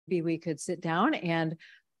maybe we could sit down, and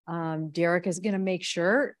Derek is going to make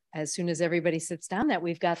sure as soon as everybody sits down that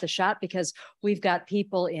we've got the shot, because we've got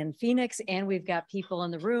people in Phoenix and we've got people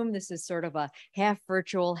in the room. This is sort of a half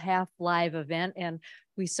virtual, half live event. And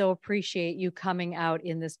we so appreciate you coming out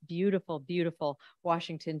in this beautiful, beautiful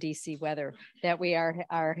Washington, D.C. weather that we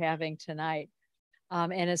are having tonight.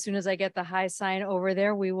 And as soon as I get the high sign over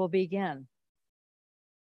there, we will begin.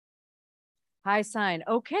 High sign.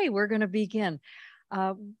 Okay, we're going to begin.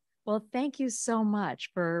 Well, thank you so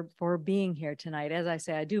much for being here tonight. As I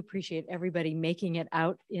say, I do appreciate everybody making it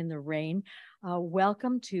out in the rain.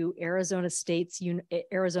 Welcome to Arizona State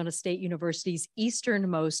University's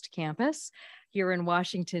easternmost campus here in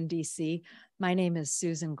Washington, D.C. My name is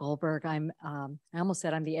Susan Goldberg. I almost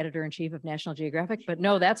said I'm the editor-in-chief of National Geographic, but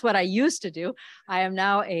no, that's what I used to do. I am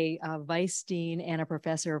now a vice dean and a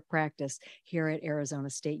professor of practice here at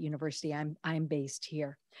Arizona State University. I'm based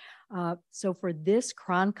here. So for this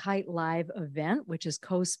CronkiteLIVE event, which is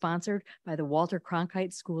co-sponsored by the Walter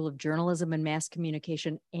Cronkite School of Journalism and Mass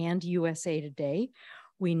Communication and USA Today,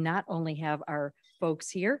 we not only have our folks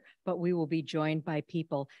here, but we will be joined by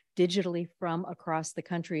people digitally from across the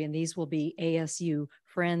country. And these will be ASU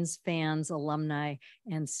friends, fans, alumni,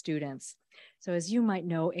 and students. So as you might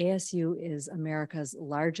know, ASU is America's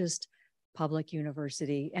largest public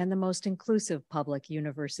university and the most inclusive public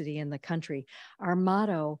university in the country. Our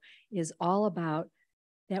motto is all about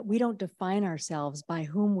that we don't define ourselves by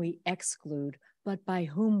whom we exclude, but by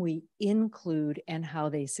whom we include and how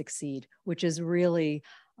they succeed, which is really,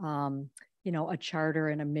 a charter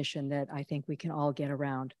and a mission that I think we can all get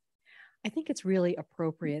around. I think it's really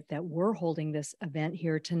appropriate that we're holding this event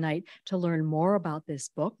here tonight to learn more about this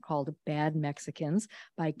book called Bad Mexicans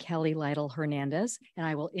by Lytle Hernandez, and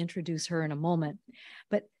I will introduce her in a moment.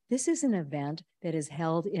 But this is an event that is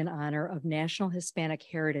held in honor of National Hispanic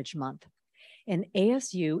Heritage Month. And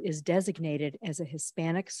ASU is designated as a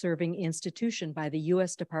Hispanic serving institution by the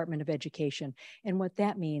U.S. Department of Education. And what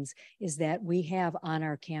that means is that we have on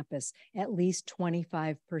our campus at least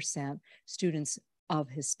 25% students of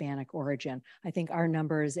Hispanic origin. I think our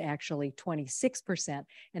number is actually 26%,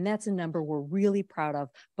 and that's a number we're really proud of,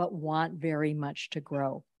 but want very much to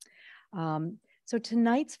grow. So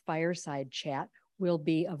tonight's fireside chat will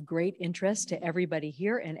be of great interest to everybody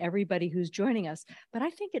here and everybody who's joining us, but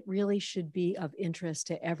I think it really should be of interest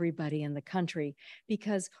to everybody in the country,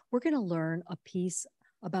 because we're going to learn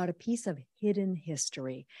about a piece of hidden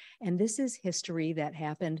history. And this is history that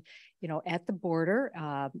happened, at the border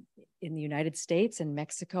in the United States and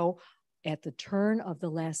Mexico at the turn of the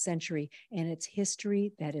last century. And it's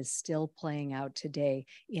history that is still playing out today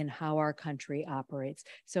in how our country operates.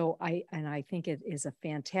 So I think it is a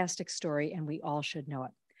fantastic story, and we all should know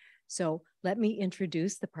it. So let me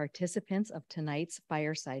introduce the participants of tonight's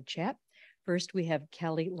fireside chat. First, we have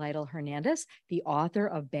Lytle Hernandez, the author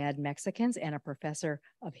of Bad Mexicans and a professor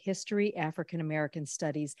of history, African-American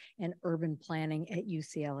studies, and urban planning at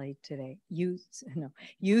UCLA today.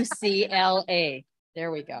 UCLA. There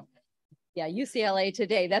we go. Yeah, UCLA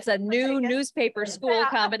Today. That's a new newspaper school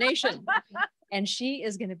combination. And she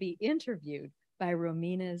is going to be interviewed by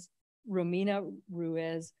Romina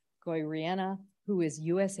Ruiz-Goiriena, who is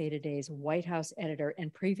USA Today's White House editor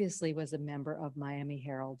and previously was a member of Miami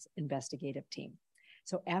Herald's investigative team.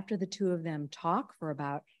 So after the two of them talk for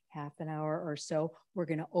about half an hour or so, we're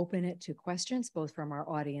going to open it to questions, both from our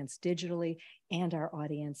audience digitally and our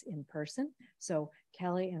audience in person. So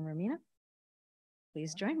Kelly and Romina,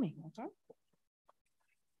 please join me.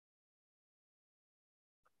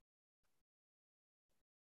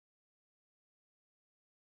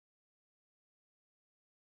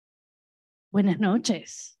 Buenas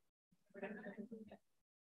noches.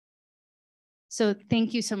 So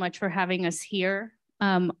thank you so much for having us here.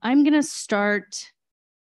 I'm going to start.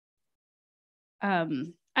 I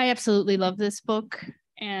absolutely love this book,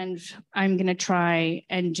 and I'm going to try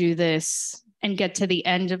and do this and get to the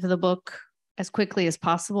end of the book as quickly as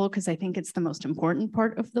possible, because I think it's the most important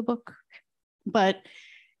part of the book. But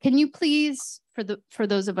can you please, for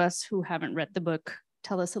those of us who haven't read the book,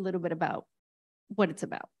 tell us a little bit about what it's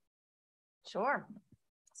about? Sure.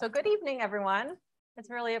 So good evening, everyone. It's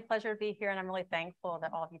really a pleasure to be here, and I'm really thankful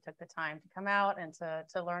that all of you took the time to come out and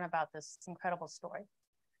to learn about this incredible story.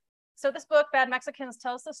 So this book, Bad Mexicans,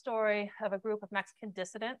 tells the story of a group of Mexican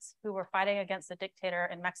dissidents who were fighting against the dictator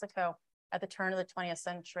in Mexico at the turn of the 20th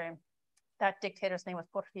century. That dictator's name was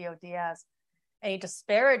Porfirio Diaz, and he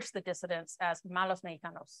disparaged the dissidents as malos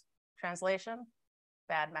mexicanos. Translation,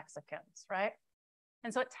 bad Mexicans, right?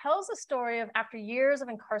 And so it tells the story of, after years of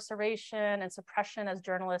incarceration and suppression as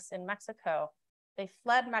journalists in Mexico, they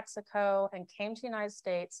fled Mexico and came to the United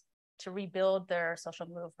States to rebuild their social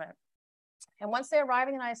movement. And once they arrive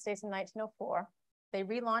in the United States in 1904, they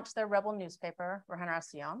relaunched their rebel newspaper,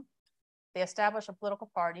 Regeneración. They established a political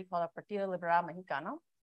party called the Partido Liberal Mexicano.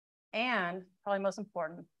 And probably most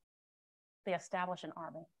important, they established an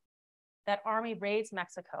army. That army raids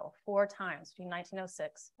Mexico 4 times between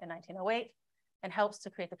 1906 and 1908 and helps to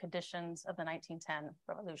create the conditions of the 1910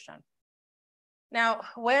 revolution. Now,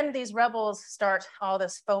 when these rebels start all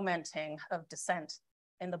this fomenting of dissent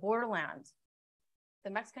in the borderlands, the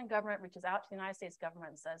Mexican government reaches out to the United States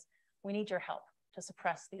government and says, we need your help to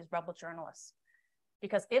suppress these rebel journalists.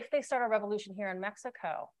 Because if they start a revolution here in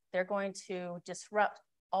Mexico, they're going to disrupt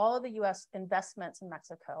all of the US investments in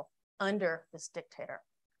Mexico under this dictator.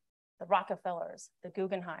 The Rockefellers, the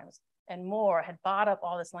Guggenheims, and more had bought up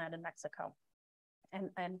all this land in Mexico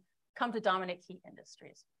and come to dominate key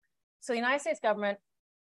industries. So the United States government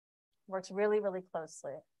works really, really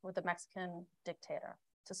closely with the Mexican dictator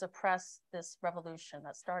to suppress this revolution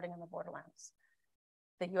that's starting in the borderlands.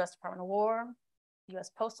 The US Department of War, US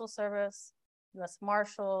Postal Service, US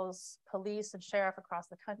Marshals, police and sheriff across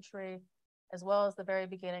the country, as well as the very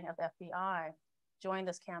beginning of the FBI, joined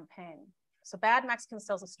this campaign. So Bad Mexicans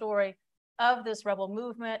tells a story of this rebel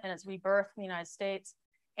movement and its rebirth in the United States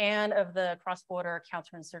and of the cross-border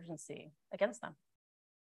counterinsurgency against them.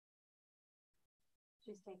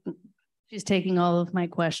 She's taking all of my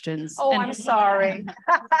questions. Oh, I'm sorry.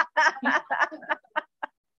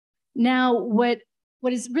 Now, what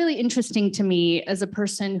is really interesting to me as a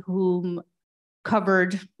person who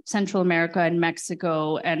covered Central America and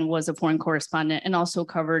Mexico and was a foreign correspondent and also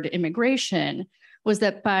covered immigration was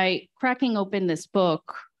that by cracking open this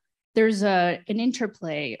book, there's an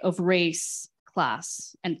interplay of race,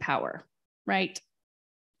 class, and power, right?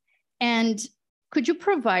 And could you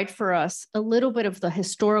provide for us a little bit of the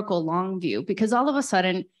historical long view? Because all of a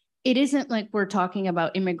sudden, it isn't like we're talking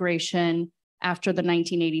about immigration after the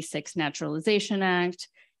 1986 Naturalization Act.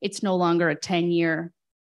 It's no longer a 10-year,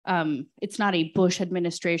 it's not a Bush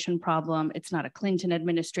administration problem. It's not a Clinton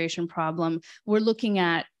administration problem. We're looking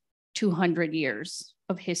at 200 years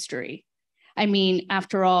of history. I mean,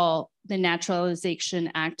 after all, the Naturalization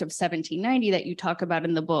Act of 1790 that you talk about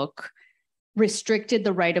in the book restricted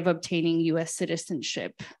the right of obtaining US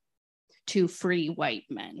citizenship to free white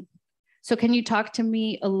men. So can you talk to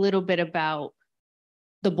me a little bit about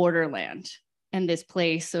the borderland and this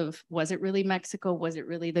place of, was it really Mexico? Was it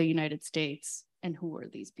really the United States? And who were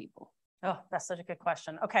these people? Oh, that's such a good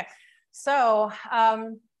question. Okay, so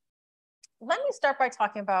let me start by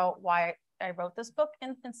talking about why I wrote this book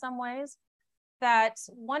in some ways. That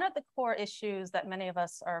one of the core issues that many of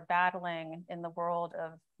us are battling in the world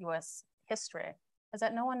of US history is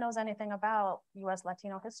that no one knows anything about US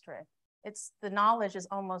Latino history. The knowledge is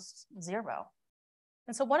almost zero.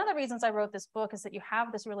 And so one of the reasons I wrote this book is that you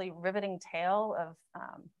have this really riveting tale of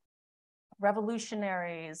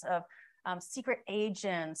revolutionaries, of secret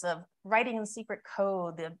agents, of writing in secret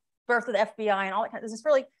code, the birth of the FBI and all that. There's this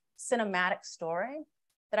really cinematic story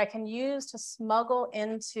that I can use to smuggle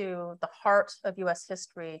into the heart of US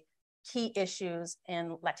history, key issues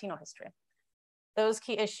in Latino history. Those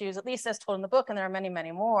key issues, at least as told in the book, and there are many,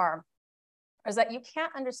 many more, is that you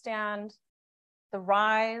can't understand the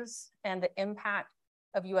rise and the impact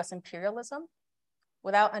of US imperialism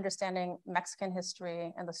without understanding Mexican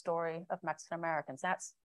history and the story of Mexican Americans.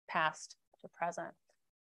 That's past to present.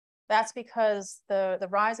 That's because the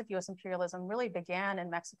rise of US imperialism really began in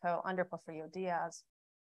Mexico under Porfirio Diaz.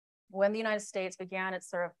 When the United States began its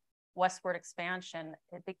sort of westward expansion,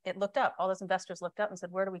 it looked up, all those investors looked up and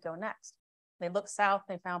said, where do we go next? They looked south,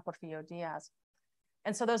 they found Porfirio Diaz.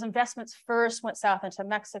 And so those investments first went south into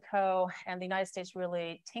Mexico, and the United States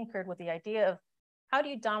really tinkered with the idea of how do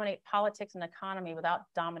you dominate politics and economy without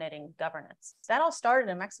dominating governance? That all started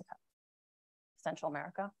in Mexico, Central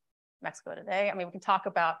America, Mexico today. I mean, we can talk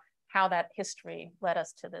about how that history led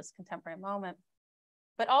us to this contemporary moment.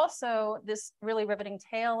 But also this really riveting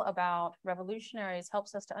tale about revolutionaries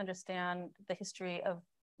helps us to understand the history of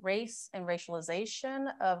race and racialization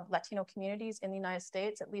of Latino communities in the United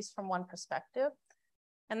States, at least from one perspective.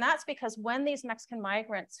 And that's because when these Mexican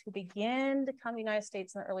migrants who begin to come to the United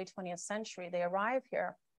States in the early 20th century, they arrive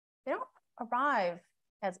here, they don't arrive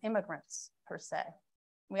as immigrants per se.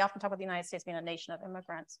 We often talk about the United States being a nation of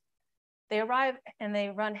immigrants. They arrive and they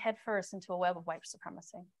run headfirst into a web of white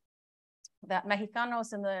supremacy. That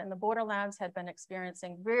Mexicanos in the borderlands had been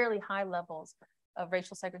experiencing really high levels of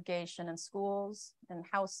racial segregation in schools, in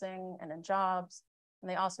housing, and in jobs. And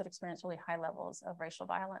they also had experienced really high levels of racial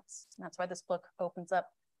violence. And that's why this book opens up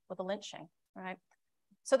with a lynching, right?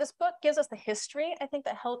 So this book gives us the history, I think,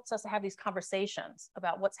 that helps us to have these conversations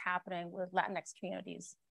about what's happening with Latinx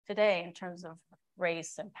communities today in terms of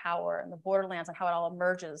race and power and the borderlands and how it all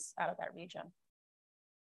emerges out of that region.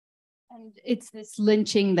 And it's this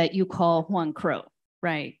lynching that you call Juan Crow,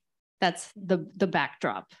 right? That's the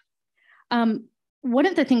backdrop. One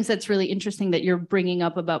of the things that's really interesting that you're bringing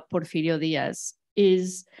up about Porfirio Diaz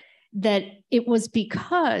is that it was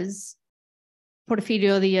because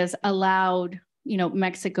Porfirio Diaz allowed,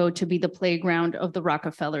 Mexico to be the playground of the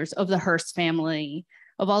Rockefellers, of the Hearst family,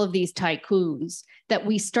 of all of these tycoons, that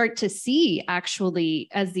we start to see actually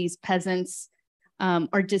as these peasants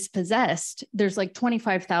are dispossessed, there's like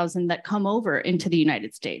 25,000 that come over into the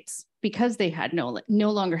United States because they had no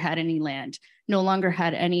longer had any land, no longer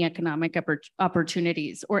had any economic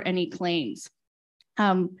opportunities or any claims.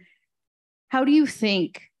 How do you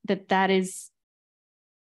think that is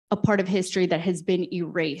a part of history that has been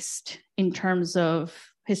erased in terms of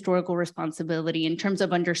historical responsibility, in terms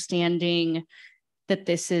of understanding that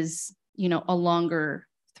this is, a longer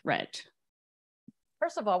thread?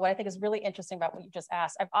 First of all, what I think is really interesting about what you just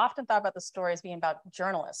asked, I've often thought about the stories being about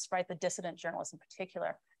journalists, right? The dissident journalists in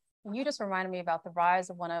particular. And you just reminded me about the rise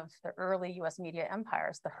of one of the early US media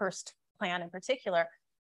empires, the Hearst clan in particular.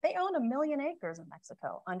 They own 1 million acres in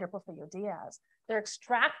Mexico under Porfirio Diaz. They're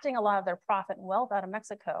extracting a lot of their profit and wealth out of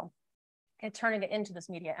Mexico and turning it into this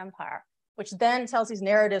media empire, which then tells these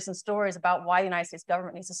narratives and stories about why the United States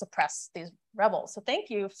government needs to suppress these rebels. So thank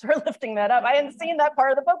you for lifting that up. I hadn't seen that part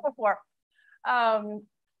of the book before.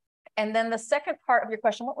 And then the second part of your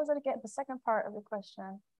question, what was it again? The second part of your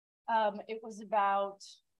question? It was about,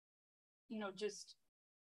 just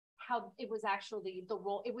how it was actually the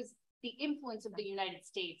role, it was the influence of the United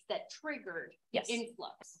States that triggered the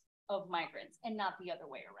influx of migrants and not the other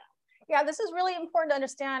way around. Yeah, this is really important to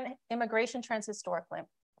understand immigration trends historically,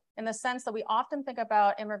 in the sense that we often think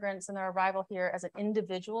about immigrants and their arrival here as an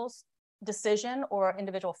individual's decision or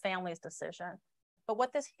individual family's decision. But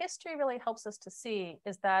what this history really helps us to see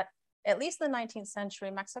is that at least in the 19th century,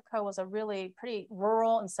 Mexico was a really pretty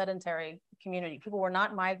rural and sedentary community. People were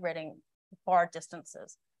not migrating far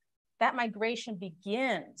distances. That migration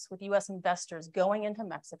begins with US investors going into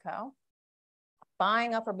Mexico,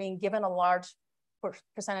 buying up or being given a large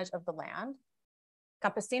percentage of the land,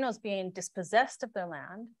 campesinos being dispossessed of their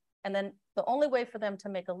land, and then the only way for them to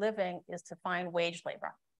make a living is to find wage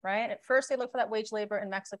labor, right? At first, they look for that wage labor in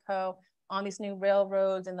Mexico, on these new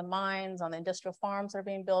railroads, in the mines, on the industrial farms that are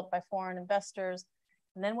being built by foreign investors.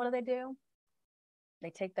 And then what do?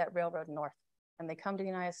 They take that railroad north and they come to the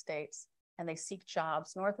United States and they seek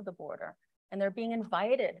jobs north of the border. And they're being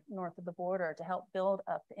invited north of the border to help build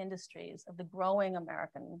up the industries of the growing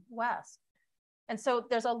American West. And so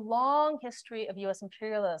there's a long history of US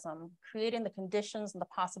imperialism creating the conditions and the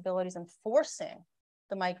possibilities and forcing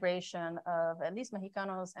the migration of at least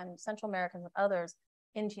Mexicanos and Central Americans and others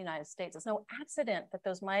into the United States. It's no accident that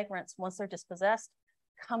those migrants, once they're dispossessed,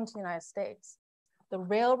 come to the United States. The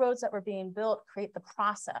railroads that were being built create the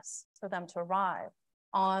process for them to arrive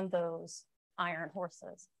on those iron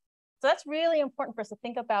horses. So that's really important for us to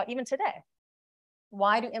think about even today.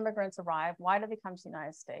 Why do immigrants arrive? Why do they come to the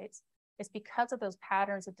United States? It's because of those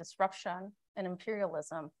patterns of disruption and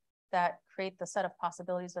imperialism that create the set of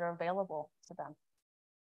possibilities that are available to them.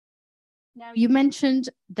 Now, you mentioned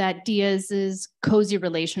that Diaz's cozy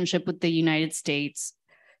relationship with the United States,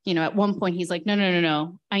 at one point he's like,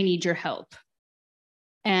 no, I need your help.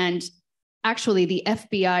 And actually the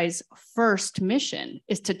FBI's first mission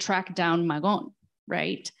is to track down Magon,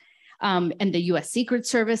 right? And the US Secret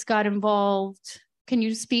Service got involved. Can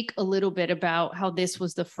you speak a little bit about how this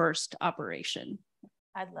was the first operation?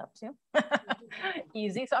 I'd love to.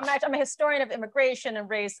 Easy. So I'm a historian of immigration and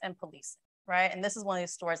race and policing. Right? And this is one of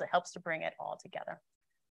these stories that helps to bring it all together.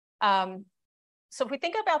 So if we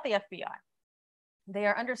think about the FBI, they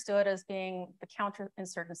are understood as being the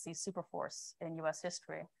counterinsurgency superforce in US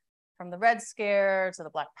history. From the Red Scare to the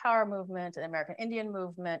Black Power movement, to the American Indian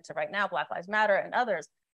movement, to right now Black Lives Matter and others,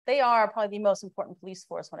 they are probably the most important police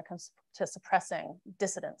force when it comes to suppressing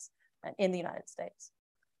dissidents in the United States.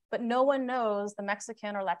 But no one knows the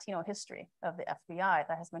Mexican or Latino history of the FBI.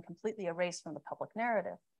 That has been completely erased from the public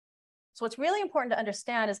narrative. So what's really important to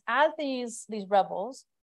understand is as these rebels,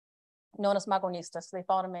 known as magonistas, so they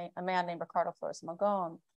followed a man named Ricardo Flores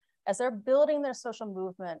Magon, as they're building their social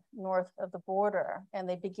movement north of the border, and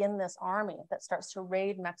they begin this army that starts to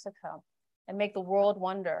raid Mexico and make the world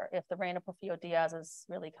wonder if the reign of Porfirio Diaz is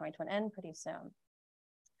really coming to an end pretty soon.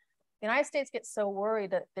 The United States gets so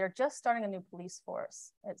worried that they're just starting a new police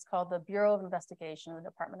force. It's called the Bureau of Investigation of the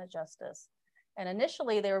Department of Justice. And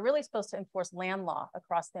initially, they were really supposed to enforce land law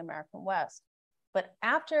across the American West. But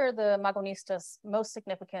after the Magonistas' most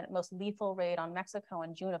significant, most lethal raid on Mexico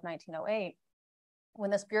in June of 1908, when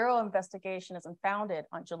this Bureau of Investigation is founded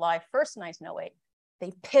on July 1st, 1908,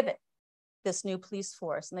 they pivot this new police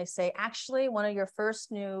force and they say, actually, one of your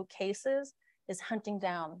first new cases is hunting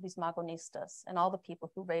down these magonistas and all the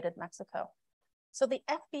people who raided Mexico. So the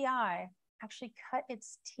FBI actually cut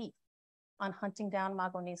its teeth on hunting down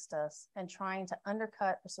magonistas and trying to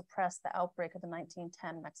undercut or suppress the outbreak of the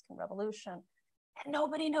 1910 Mexican Revolution. And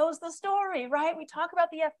nobody knows the story, right? We talk about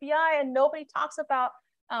the FBI and nobody talks about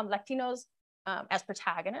Latinos as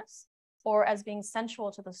protagonists or as being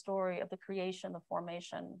central to the story of the creation, the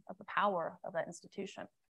formation of the power of that institution.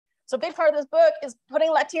 So a big part of this book is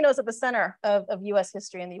putting Latinos at the center of US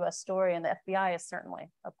history and the US story, and the FBI is certainly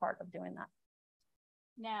a part of doing that.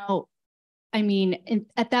 Now, I mean,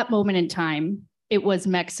 at that moment in time, it was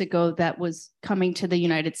Mexico that was coming to the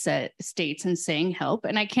United States and saying help.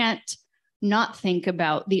 And I can't not think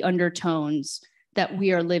about the undertones that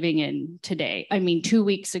we are living in today. I mean, 2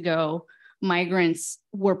 weeks ago, migrants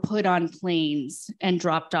were put on planes and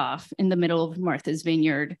dropped off in the middle of Martha's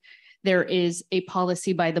Vineyard. There is a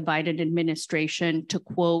policy by the Biden administration to,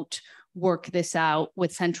 quote, work this out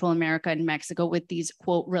with Central America and Mexico with these,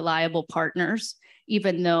 quote, reliable partners,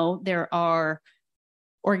 even though there are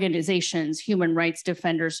organizations, human rights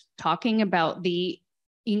defenders talking about the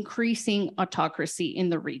increasing autocracy in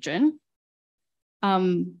the region.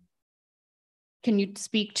 Can you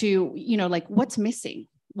speak to, like what's missing?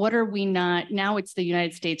 What are we not? Now it's the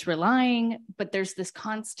United States relying, but there's this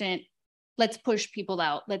constant, let's push people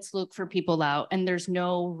out, let's look for people out, and there's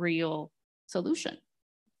no real solution.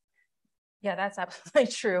 Yeah, that's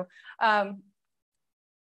absolutely true.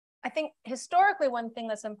 I think historically, one thing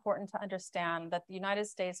that's important to understand that the United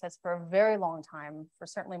States has for a very long time, for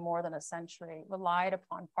certainly more than a century, relied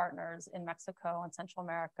upon partners in Mexico and Central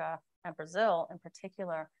America and Brazil in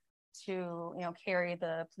particular to carry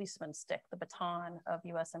the policeman stick, the baton of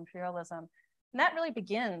US imperialism. And that really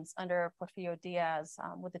begins under Porfirio Diaz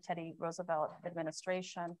with the Teddy Roosevelt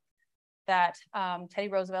administration, that Teddy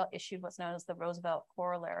Roosevelt issued what's known as the Roosevelt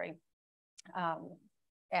Corollary.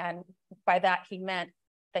 And by that, he meant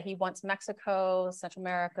that he wants Mexico, Central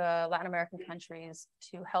America, Latin American countries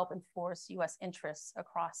to help enforce US interests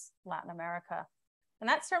across Latin America. And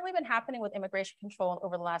that's certainly been happening with immigration control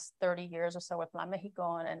over the last 30 years or so with La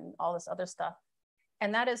Mexicana and all this other stuff.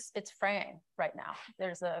 And that is, it's fraying right now.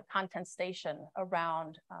 There's a contestation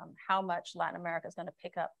around how much Latin America is going to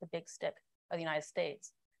pick up the big stick of the United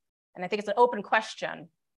States. And I think it's an open question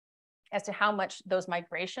as to how much those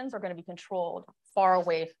migrations are going to be controlled far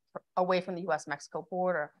away from the US-Mexico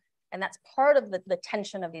border. And that's part of the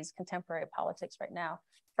tension of these contemporary politics right now.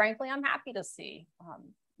 Frankly, I'm happy to see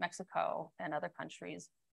Mexico and other countries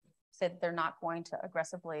say that they're not going to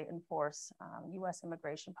aggressively enforce US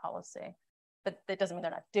immigration policy. But that doesn't mean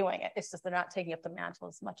they're not doing it. It's just they're not taking up the mantle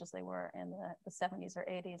as much as they were in the 70s or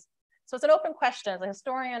 80s. So it's an open question. As a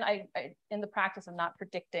historian, I in the practice of not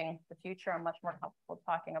predicting the future, I'm much more comfortable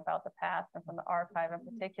talking about the past and from the archive in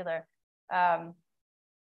particular.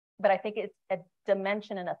 But I think it's a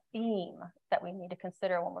dimension and a theme that we need to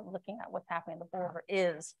consider when we're looking at what's happening at the border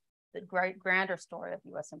is the grander story of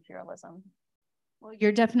US imperialism. Well,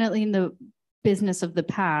 you're definitely in the business of the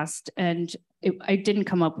past. And I didn't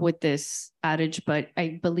come up with this adage, but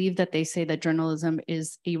I believe that they say that journalism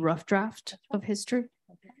is a rough draft of history.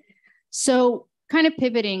 So kind of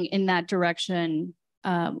pivoting in that direction,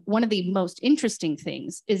 one of the most interesting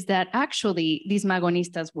things is that actually these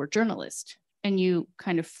magonistas were journalists, and you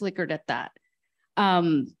kind of flickered at that.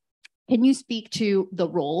 Can you speak to the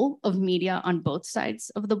role of media on both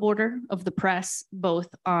sides of the border, of the press, both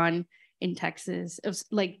in Texas, of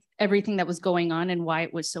like everything that was going on and why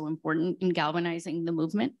it was so important in galvanizing the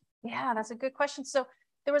movement? Yeah, that's a good question. So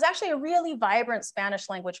there was actually a really vibrant Spanish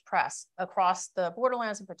language press across the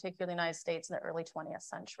borderlands, in particular the United States in the early 20th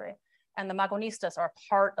century. And the magonistas are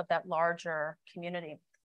part of that larger community.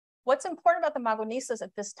 What's important about the magonistas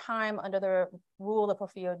at this time under the rule of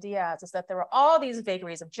Porfirio Diaz is that there were all these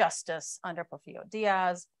vagaries of justice under Porfirio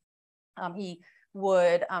Diaz. He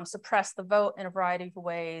would suppress the vote in a variety of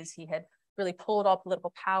ways. He had really pulled all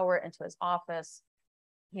political power into his office.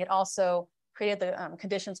 He had also created the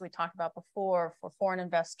conditions we talked about before for foreign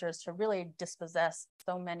investors to really dispossess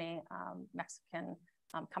so many Mexican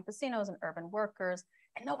campesinos and urban workers,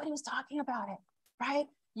 and nobody was talking about it, right?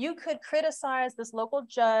 You could criticize this local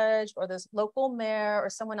judge or this local mayor or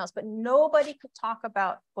someone else, but nobody could talk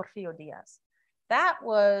about Porfirio Diaz. That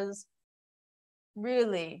was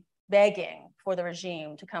really begging for the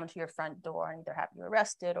regime to come to your front door and either have you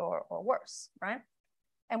arrested or worse, right?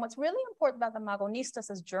 And what's really important about the magonistas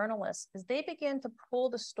as journalists is they begin to pull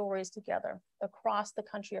the stories together across the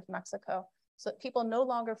country of Mexico so that people no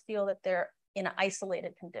longer feel that they're in an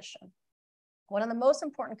isolated condition. One of the most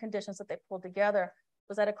important conditions that they pulled together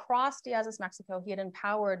was that across Diaz's Mexico, he had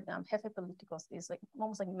empowered jefe políticos, these like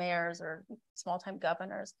almost like mayors or small-time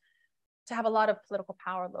governors, to have a lot of political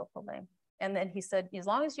power locally. And then he said, as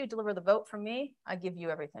long as you deliver the vote from me, I give you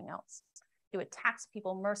everything else. He would tax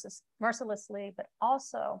people mercilessly, but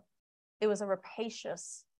also it was a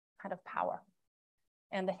rapacious kind of power.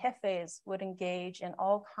 And the jefes would engage in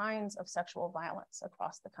all kinds of sexual violence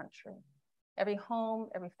across the country. Every home,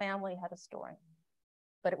 every family had a story,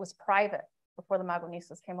 but it was private before the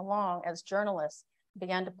magonistas came along as journalists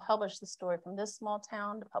began to publish the story from this small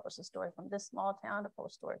town, to publish the story from this small town, to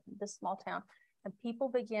publish the story from this small town. And people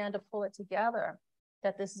began to pull it together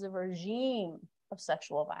that this is a regime of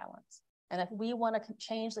sexual violence. And if we want to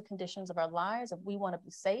change the conditions of our lives, if we want to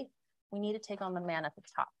be safe, we need to take on the man at the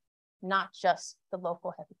top, not just the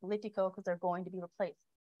local jefe politico, because they're going to be replaced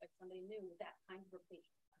by somebody new with that kind of replacement.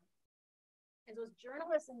 And those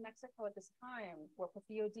journalists in Mexico at this time, where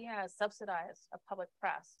Porfirio Diaz subsidized a public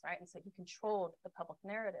press, right? And so he controlled the public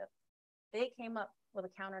narrative. They came up with a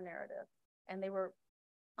counter narrative, and they were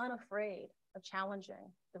unafraid of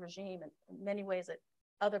challenging the regime in many ways that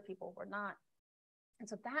other people were not. And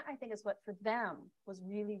so that, I think, is what for them was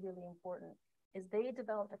really, really important, is they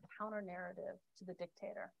developed a counter narrative to the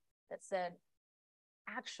dictator that said,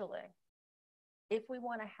 actually, if we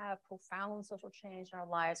want to have profound social change in our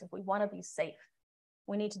lives, if we want to be safe,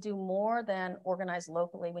 we need to do more than organize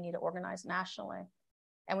locally. We need to organize nationally.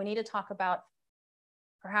 And we need to talk about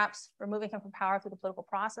perhaps removing him from power through the political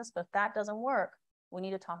process. But if that doesn't work, we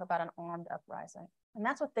need to talk about an armed uprising. And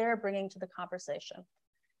that's what they're bringing to the conversation.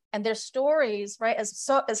 And their stories, right, as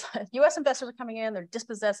US investors are coming in, they're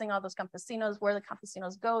dispossessing all those campesinos. Where the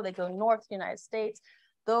campesinos go, they go north to the United States.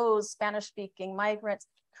 Those Spanish-speaking migrants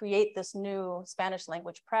create this new Spanish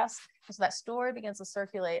language press. And so that story begins to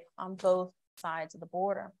circulate on both sides of the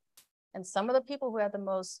border. And some of the people who had the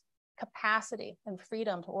most capacity and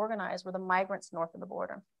freedom to organize were the migrants north of the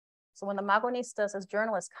border. So when the magonistas as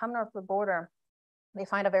journalists come north of the border, they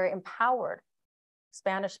find a very empowered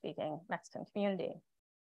Spanish-speaking Mexican community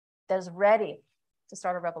that is ready to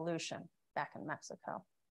start a revolution back in Mexico.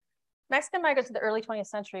 Mexican migrants in the early 20th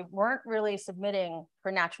century weren't really submitting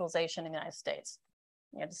for naturalization in the United States.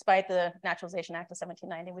 You know, despite the Naturalization Act of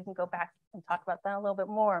 1790, we can go back and talk about that a little bit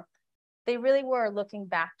more. They really were looking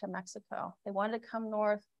back to Mexico. They wanted to come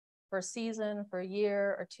north for a season, for a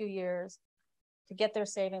year or 2 years, to get their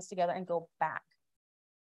savings together and go back.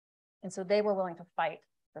 And so they were willing to fight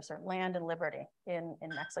for certain land and liberty in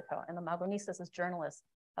Mexico. And the magonistas as journalists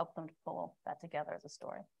helped them to pull that together as a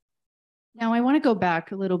story. Now, I want to go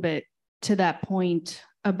back a little bit to that point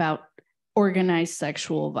about organized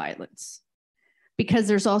sexual violence, because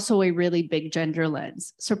there's also a really big gender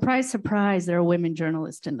lens. Surprise, surprise, there are women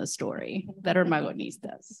journalists in the story that are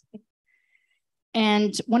magonistas.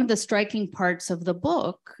 And one of the striking parts of the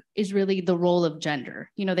book is really the role of gender.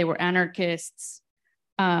 You know, they were anarchists.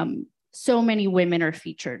 So many women are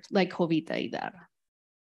featured, like Jovita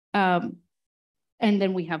Ibarra. And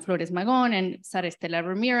then we have Flores Magón and Sara Estela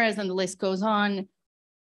Ramirez, and the list goes on.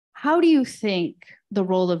 How do you think the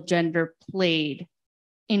role of gender played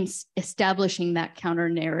in establishing that counter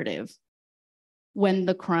narrative when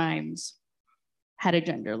the crimes had a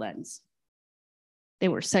gender lens? They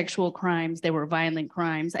were sexual crimes, they were violent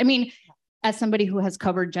crimes. I mean, as somebody who has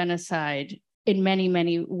covered genocide in many,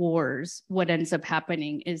 many wars, what ends up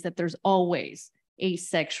happening is that there's always a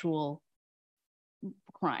sexual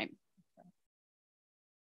crime.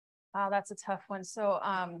 Wow, that's a tough one. So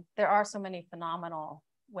there are so many phenomenal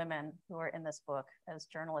women who are in this book as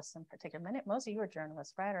journalists in particular. Most of you are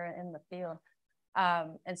journalists, right, or in the field.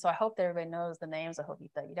 And so I hope that everybody knows the names of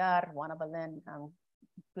Jovita Ibarra, Juana Belén,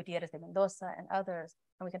 Gutierrez de Mendoza, and others,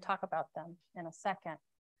 and we can talk about them in a second.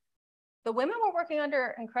 The women were working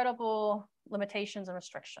under incredible limitations and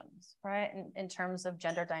restrictions, right, in terms of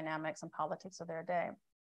gender dynamics and politics of their day.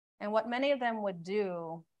 And what many of them would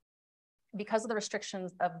do, because of the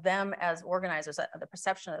restrictions of them as organizers, the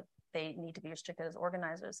perception that they need to be restricted as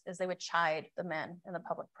organizers, is they would chide the men in the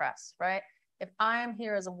public press, right? If I'm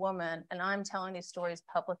here as a woman and I'm telling these stories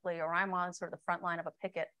publicly, or I'm on sort of the front line of a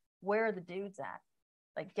picket, where are the dudes at?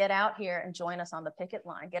 Like, get out here and join us on the picket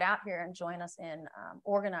line. Get out here and join us in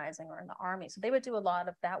organizing or in the army. So they would do a lot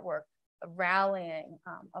of that work of rallying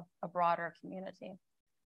a broader community.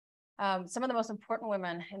 Some of the most important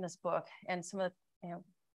women in this book, and some of the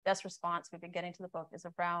best response we've been getting to the book, is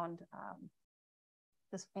around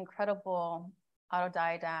this incredible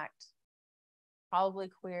autodidact, probably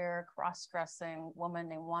queer, cross-dressing woman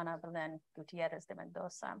named Juana Belén Gutierrez de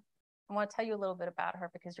Mendoza. I want to tell you a little bit about her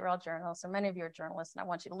because you're all journalists, or many of you are journalists, and I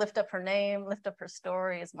want you to lift up her name, lift up her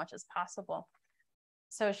story as much as possible.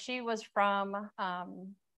 So she was from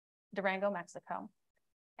Durango, Mexico,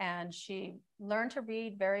 and she learned to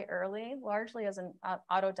read very early, largely as an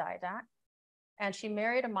autodidact. And she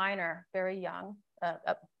married a miner very young,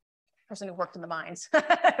 a person who worked in the mines,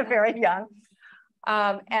 very young.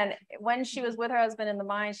 And when she was with her husband in the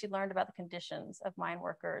mines, she learned about the conditions of mine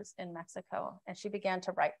workers in Mexico, and she began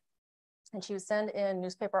to write. And she would send in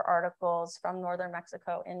newspaper articles from northern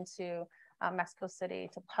Mexico into Mexico City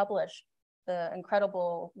to publish the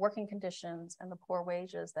incredible working conditions and the poor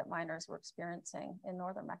wages that miners were experiencing in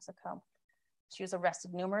northern Mexico. She was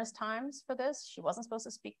arrested numerous times for this. She wasn't supposed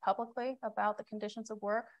to speak publicly about the conditions of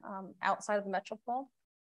work outside of the metropole.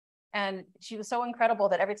 And she was so incredible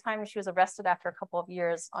that every time she was arrested after a couple of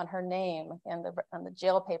years, on her name in the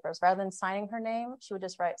jail papers, rather than signing her name, she would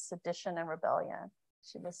just write sedition and rebellion.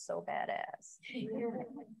 She was so badass.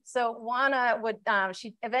 So Juana would,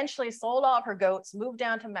 she eventually sold all of her goats, moved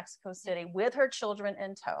down to Mexico City with her children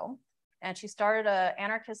in tow. And she started an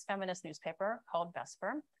anarchist feminist newspaper called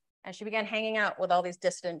Vesper. And she began hanging out with all these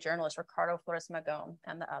dissident journalists, Ricardo Flores Magón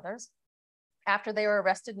and the others. After they were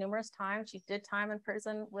arrested numerous times, she did time in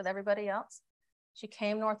prison with everybody else. She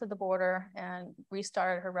came north of the border and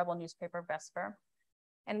restarted her rebel newspaper, Vesper.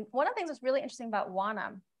 And one of the things that's really interesting about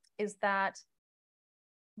Juana is that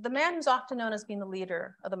the man who's often known as being the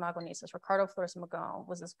leader of the magonistas, Ricardo Flores Magón,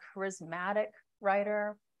 was this charismatic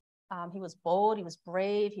writer. He was bold, he was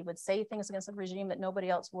brave, he would say things against the regime that nobody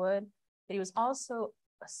else would, but he was also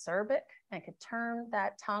acerbic and could turn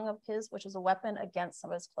that tongue of his, which is a weapon, against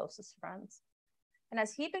some of his closest friends. And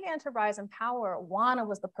as he began to rise in power, Juana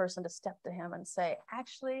was the person to step to him and say,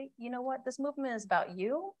 actually, you know what, this movement is about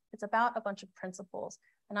you. It's about a bunch of principles.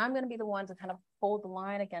 And I'm going to be the one to kind of hold the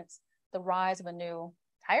line against the rise of a new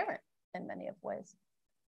tyrant in many of ways.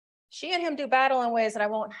 She and him do battle in ways that I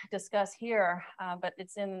won't discuss here, but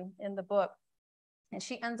it's in the book. And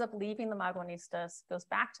she ends up leaving the magonistas, goes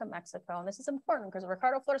back to Mexico. And this is important because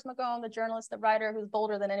Ricardo Flores Magón, the journalist, the writer who's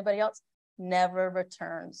bolder than anybody else, never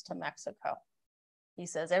returns to Mexico. He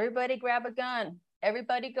says, everybody grab a gun,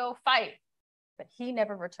 everybody go fight. But he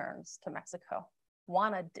never returns to Mexico.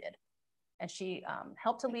 Juana did. And she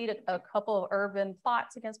helped to lead a couple of urban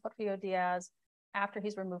plots against Porfirio Diaz. After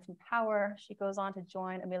he's removed from power, she goes on to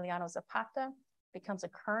join Emiliano Zapata, becomes a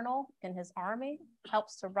colonel in his army,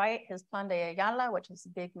 helps to write his Plan de Ayala, which is a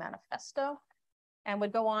big manifesto, and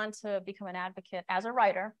would go on to become an advocate as a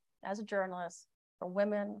writer, as a journalist, for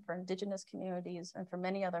women, for indigenous communities, and for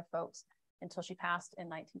many other folks until she passed in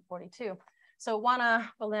 1942. So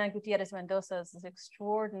Juana Belén Gutiérrez Mendoza is this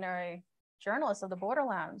extraordinary journalist of the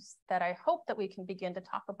Borderlands that I hope that we can begin to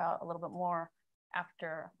talk about a little bit more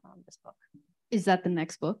after this book. Is that the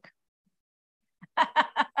next book?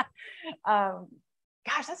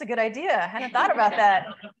 Gosh, that's a good idea. I hadn't thought about that.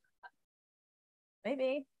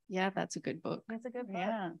 Maybe. Yeah, that's a good book. It's a good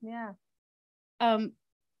book. Yeah.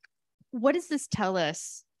 What does this tell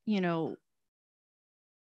us,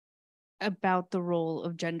 about the role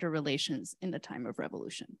of gender relations in the time of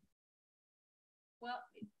revolution? Well,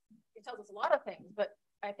 it tells us a lot of things, but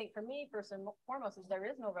I think for me, first and foremost, is there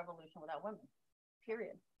is no revolution without women,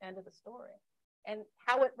 period, end of the story. And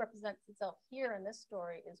how it represents itself here in this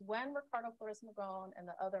story is when Ricardo Flores Magón and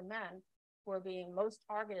the other men were being most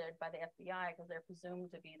targeted by the FBI because they're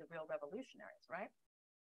presumed to be the real revolutionaries, right?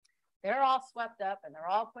 They're all swept up and they're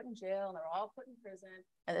all put in jail and they're all put in prison.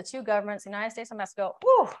 And the two governments, the United States and Mexico,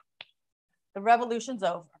 whew, the revolution's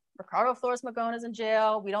over. Ricardo Flores Magón is in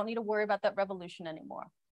jail. We don't need to worry about that revolution anymore.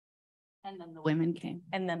 And then the women came.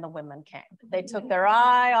 And then the women came. They took their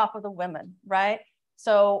eye off of the women, right?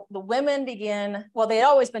 So the women begin, well, they had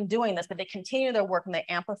always been doing this, but they continue their work and they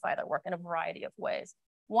amplify their work in a variety of ways.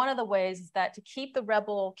 One of the ways is that to keep the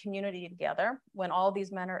rebel community together when all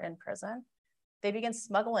these men are in prison, they begin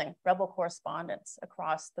smuggling rebel correspondence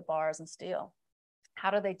across the bars and steel.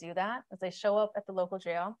 How do they do that? As they show up at the local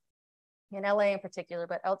jail, in LA in particular,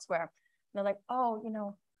 but elsewhere, and they're like, oh,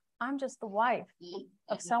 I'm just the wife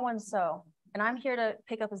of so-and-so, and I'm here to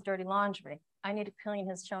pick up his dirty laundry. I need to clean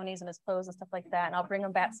his chonies and his clothes and stuff like that, and I'll bring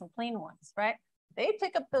him back some clean ones, right? They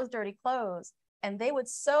pick up those dirty clothes and they would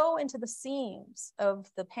sew into the seams of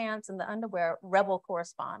the pants and the underwear rebel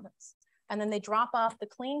correspondence. And then they drop off the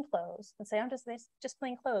clean clothes and say, I'm just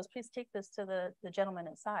clean clothes. Please take this to the gentleman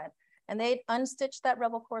inside. And they'd unstitch that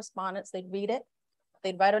rebel correspondence. They'd read it.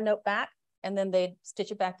 They'd write a note back, and then they'd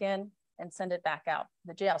stitch it back in and send it back out to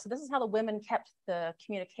the jail. So this is how the women kept the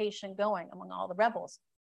communication going among all the rebels.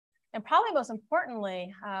 And probably most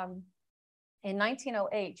importantly, In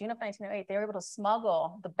 1908, June of 1908, they were able to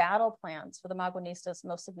smuggle the battle plans for the Magonistas'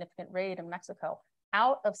 most significant raid in Mexico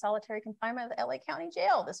out of solitary confinement of the LA County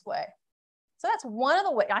Jail this way. So that's one of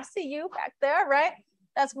the ways. I see you back there, right?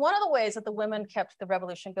 That's one of the ways that the women kept the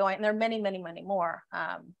revolution going. And there are many, many, many more.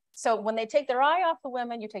 So when they take their eye off the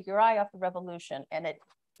women, you take your eye off the revolution, and it,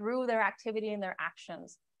 through their activity and their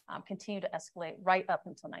actions, continue to escalate right up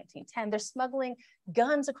until 1910. They're smuggling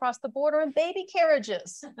guns across the border in baby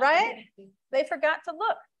carriages, right? They forgot to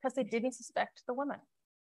look because they didn't suspect the women.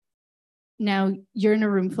 Now, you're in a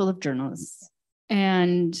room full of journalists,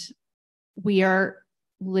 and we are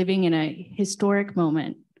living in a historic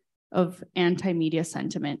moment of anti-media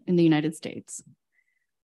sentiment in the United States.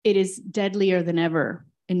 It is deadlier than ever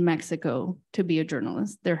in Mexico to be a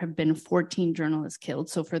journalist. There have been 14 journalists killed.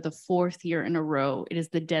 So for the 4th year in a row, it is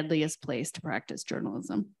the deadliest place to practice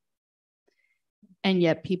journalism. And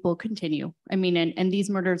yet people continue. I mean, and these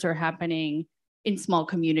murders are happening in small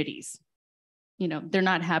communities. You know, they're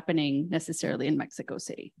not happening necessarily in Mexico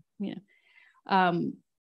City. You know,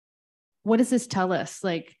 what does this tell us,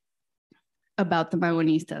 like, about the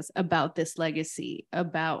magonistas, about this legacy,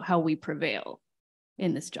 about how we prevail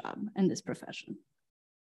in this job and this profession?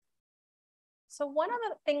 So one of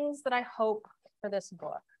the things that I hope for this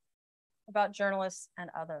book about journalists and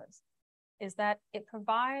others is that it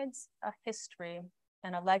provides a history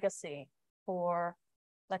and a legacy for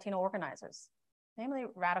Latino organizers, namely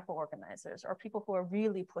radical organizers, or people who are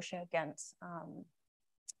really pushing against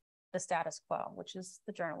the status quo, which is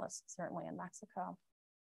the journalists, certainly in Mexico.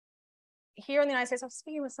 Here in the United States, I was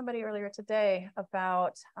speaking with somebody earlier today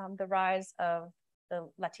about the rise of the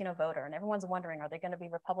Latino voter, and everyone's wondering, are they going to be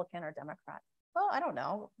Republican or Democrat? Well, I don't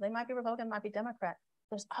know. They might be Republican, might be Democrat.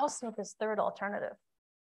 There's also this third alternative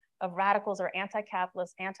of radicals or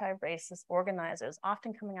anti-capitalist, anti-racist organizers,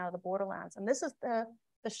 often coming out of the borderlands. And this is the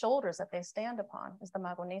shoulders that they stand upon, is the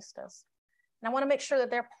magonistas. And I want to make sure that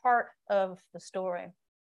they're part of the story.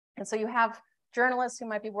 And so you have journalists who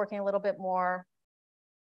might be working a little bit more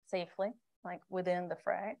safely, like within the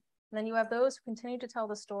fray. And then you have those who continue to tell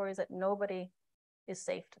the stories that nobody is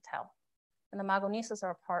safe to tell. And the magonistas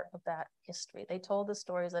are a part of that history. They told the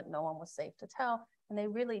stories that no one was safe to tell, and they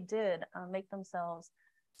really did make themselves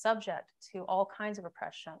subject to all kinds of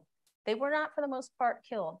oppression. They were not, for the most part,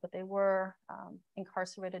 killed, but they were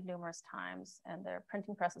incarcerated numerous times, and their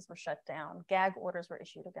printing presses were shut down. Gag orders were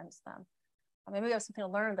issued against them. Maybe we have something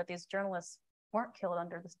to learn, that these journalists weren't killed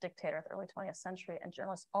under this dictator at the early 20th century, and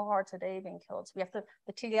journalists are today being killed. So we have to,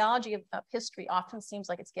 the teleology of history often seems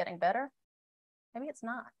like it's getting better. Maybe it's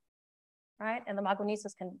not, right? And the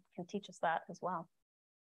magonistas can teach us that as well.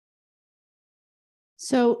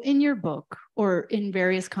 So in your book, or in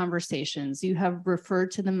various conversations, you have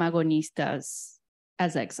referred to the magonistas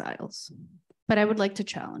as exiles, but I would like to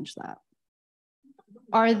challenge that.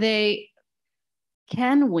 Are they,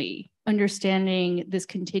 can we, understanding this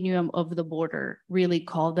continuum of the border, really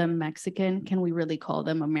call them Mexican? Can we really call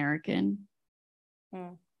them American?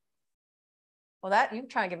 Well, that, you're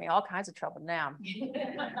trying to give me all kinds of trouble now.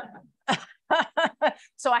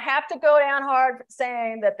 So I have to go down hard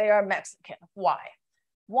saying that they are Mexican. Why?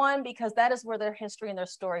 One, because that is where their history and their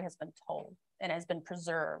story has been told and has been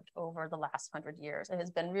preserved over the last 100 years. It has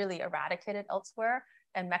been really eradicated elsewhere.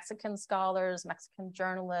 And Mexican scholars, Mexican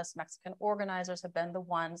journalists, Mexican organizers have been the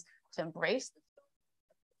ones to embrace the story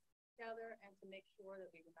together and to make sure that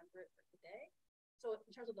we remember it for today. So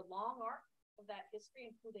in terms of the long arc of that history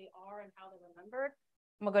and who they are and how they're remembered,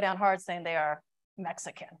 I'm gonna go down hard saying they are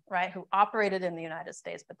Mexican, right? Who operated in the United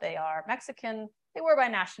States, but they are Mexican. They were by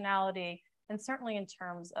nationality, and certainly in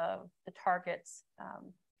terms of the targets,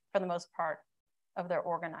 for the most part, of their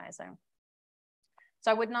organizing.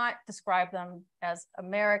 So I would not describe them as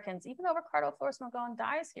Americans, even though Ricardo Flores Magón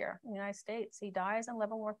dies here in the United States. He dies in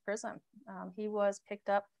Leavenworth Prison. He was picked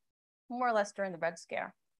up more or less during the Red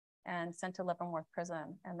Scare and sent to Leavenworth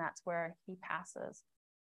Prison, and that's where he passes.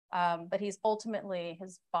 But he's ultimately,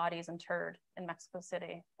 his body is interred in Mexico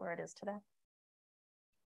City, where it is today.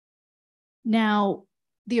 Now,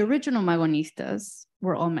 the original magonistas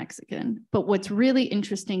were all Mexican, but what's really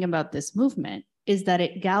interesting about this movement is that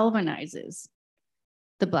it galvanizes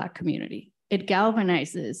the Black community. It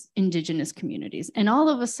galvanizes indigenous communities. And all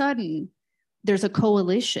of a sudden, there's a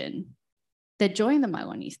coalition that joined the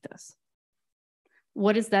magonistas.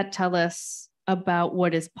 What does that tell us about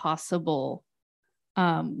what is possible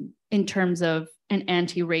in terms of an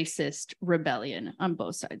anti-racist rebellion on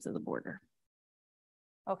both sides of the border?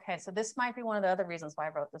 Okay, so this might be one of the other reasons why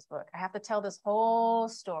I wrote this book. I have to tell this whole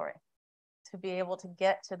story to be able to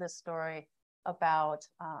get to this story about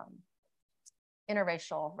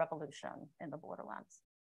interracial revolution in the borderlands.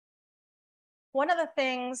 One of the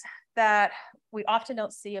things that we often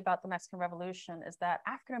don't see about the Mexican Revolution is that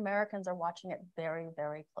African Americans are watching it very,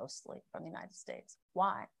 very closely from the United States.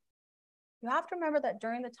 Why? You have to remember that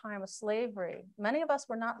during the time of slavery, many of us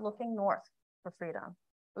were not looking north for freedom.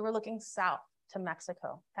 We were looking south to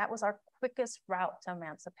Mexico. That was our quickest route to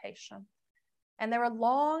emancipation. And there were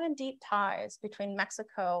long and deep ties between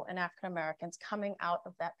Mexico and African Americans coming out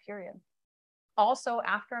of that period. Also,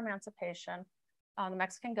 after emancipation, the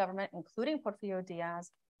Mexican government, including Porfirio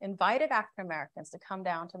Diaz, invited African Americans to come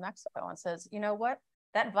down to Mexico and says, you know what?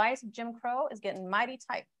 That vice of Jim Crow is getting mighty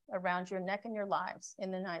tight around your neck and your lives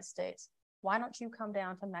in the United States. Why don't you come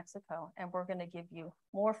down to Mexico and we're going to give you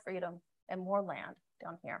more freedom and more land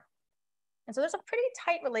down here? And so there's a pretty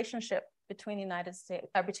tight relationship between the United States,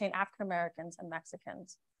 between African Americans and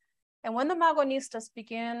Mexicans. And when the magonistas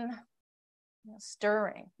begin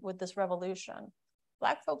stirring with this revolution,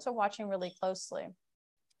 Black folks are watching really closely,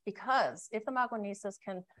 because if the magonistas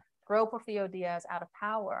can throw Porfirio Diaz out of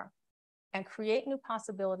power and create new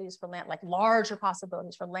possibilities for land, like larger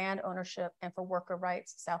possibilities for land ownership and for worker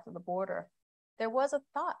rights south of the border, there was a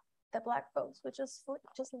thought that Black folks would just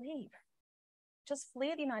leave, just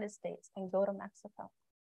flee the United States and go to Mexico.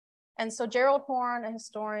 And so Gerald Horne, a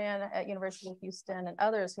historian at University of Houston, and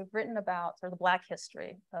others who've written about sort of the Black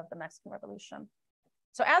history of the Mexican Revolution.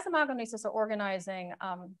 So as the magonistas are organizing,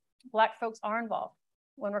 Black folks are involved.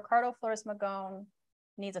 When Ricardo Flores Magón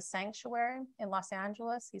needs a sanctuary in Los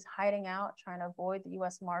Angeles, he's hiding out, trying to avoid the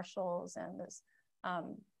US Marshals and this,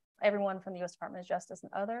 everyone from the US Department of Justice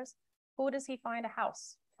and others. Who does he find a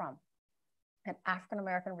house from? An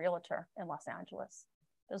African-American realtor in Los Angeles.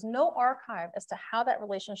 There's no archive as to how that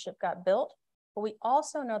relationship got built, but we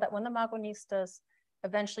also know that when the magonistas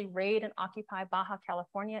eventually raid and occupy Baja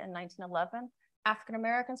California in 1911,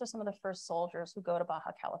 African-Americans are some of the first soldiers who go to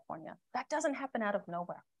Baja California. That doesn't happen out of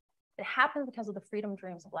nowhere. It happens because of the freedom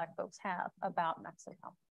dreams that Black folks have about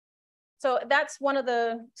Mexico. So that's one of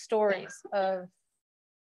the stories of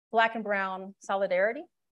Black and brown solidarity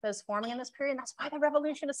that is forming in this period. And that's why the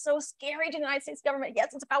revolution is so scary to the United States government.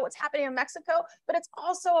 Yes, it's about what's happening in Mexico, but it's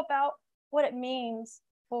also about what it means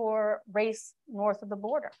for race north of the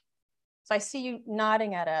border. So I see you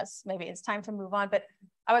nodding at us. Maybe it's time to move on, but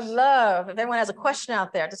I would love if anyone has a question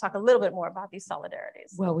out there to talk a little bit more about these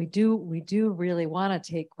solidarities. Well, we do really want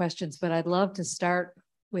to take questions, but I'd love to start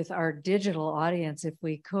with our digital audience if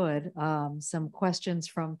we could. Some questions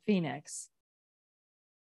from Phoenix.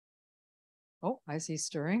 Oh, I see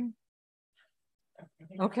stirring.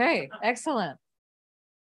 Okay, excellent.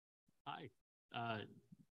 Hi,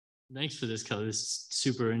 thanks for this, Kelly. This is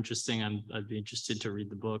super interesting. I'd be interested to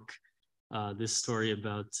read the book. This story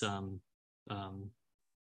about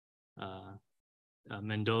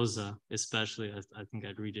Mendoza, especially, I think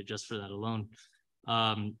I'd read it just for that alone.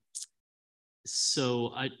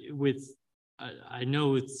 So I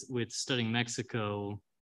know with studying Mexico,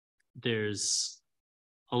 there's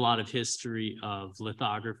a lot of history of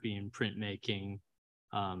lithography and printmaking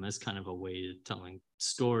as kind of a way of telling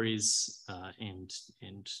stories and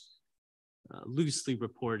loosely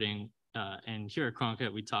reporting. And here at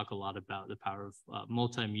Cronkite, we talk a lot about the power of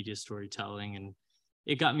multimedia storytelling, and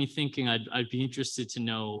it got me thinking. I'd be interested to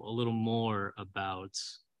know a little more about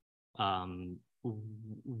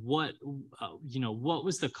what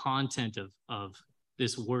was the content of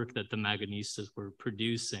this work that the magonistas were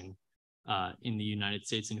producing in the United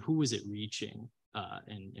States, and who was it reaching,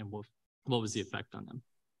 and what was the effect on them?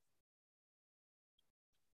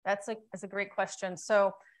 That's a great question.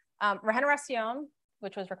 So Regeneración,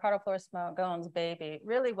 which was Ricardo Flores Magón's baby,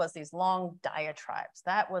 really was these long diatribes.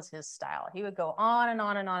 That was his style. He would go on and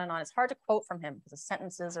on and on and on. It's hard to quote from him because the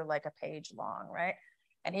sentences are like a page long, right?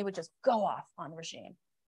 And he would just go off on regime.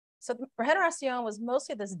 So Regeneración was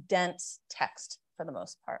mostly this dense text for the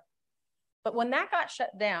most part. But when that got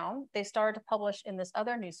shut down, they started to publish in this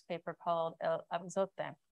other newspaper called El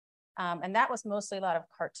Avisote. And that was mostly a lot of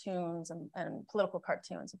cartoons and political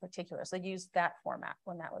cartoons in particular. So they used that format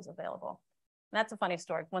when that was available. And that's a funny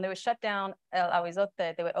story. When they would shut down El Avisote,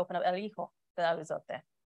 they would open up El Hijo del Avisote.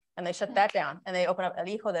 And they shut that down and they open up El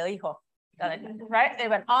Hijo del Hijo. Right? They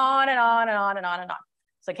went on and on and on and on and on.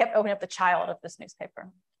 So they kept opening up the child of this newspaper,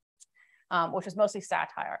 which was mostly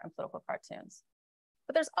satire and political cartoons.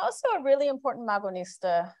 But there's also a really important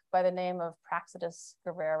magonista by the name of Praxedis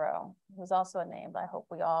Guerrero, who's also a name that I hope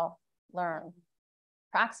we all learn.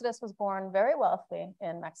 Praxedis was born very wealthy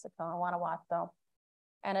in Mexico, in Guanajuato.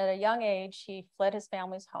 And at a young age, he fled his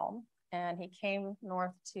family's home and he came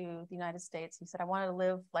north to the United States. He said, I wanted to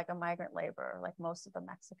live like a migrant laborer, like most of the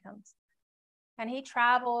Mexicans. And he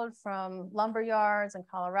traveled from lumber yards in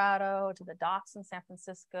Colorado to the docks in San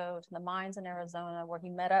Francisco to the mines in Arizona, where he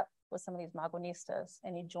met up with some of these magonistas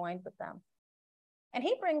and he joined with them. And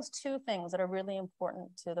he brings two things that are really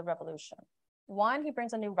important to the revolution. One, he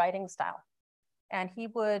brings a new writing style. And he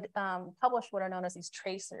would publish what are known as these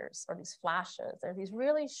tracers or these flashes. They're these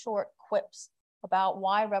really short quips about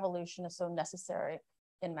why revolution is so necessary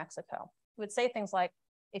in Mexico. He would say things like,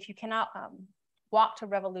 if you cannot walk to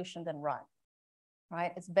revolution, then run,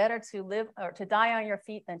 right? It's better to live or to die on your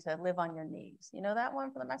feet than to live on your knees. You know that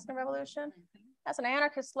one from the Mexican Revolution? That's an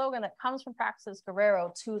anarchist slogan that comes from Praxis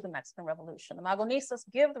Guerrero to the Mexican Revolution. The magonistas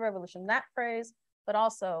give the revolution that phrase, but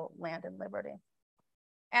also land and liberty.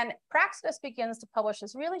 And Praxis begins to publish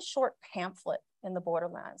this really short pamphlet in the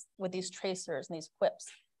Borderlands with these tracers and these quips.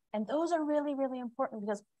 And those are really, really important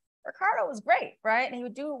because Ricardo was great, right? And he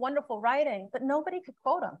would do wonderful writing, but nobody could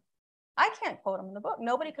quote him. I can't quote him in the book.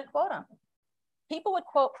 Nobody could quote him. People would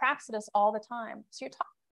quote Praxis all the time. So you're talking.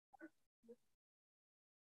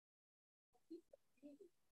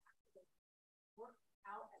 Work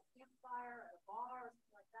out at campfire, at a bar, or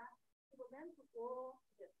something like that. People then to oral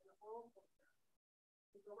culture.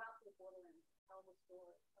 To go out to the borderlands and tell the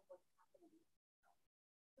story of what's happening.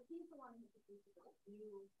 So he's the one who produces a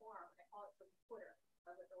new form. I call it the Twitter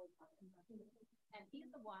of the early 20th. And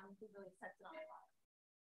he's the one who really sets it on fire.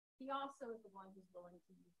 He also is the one who's willing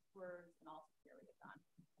to use words and also carry it on.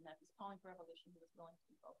 And that he's calling for revolution, he was willing to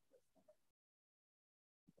do both of those things.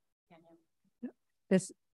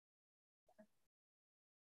 This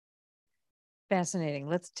fascinating.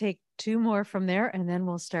 Let's take two more from there and then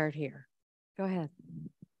we'll start here. Go ahead.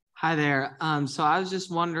 Hi there. So I was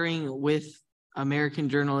just wondering, with American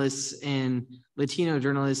journalists and Latino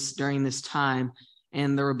journalists during this time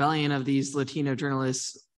and the rebellion of these Latino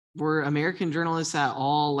journalists, were American journalists at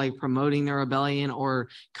all like promoting the rebellion or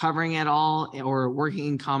covering it all, or working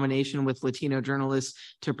in combination with Latino journalists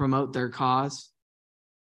to promote their cause?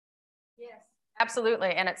 Yes,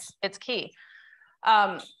 absolutely. And it's key.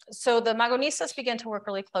 So the magonistas began to work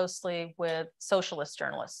really closely with socialist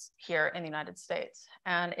journalists here in the United States.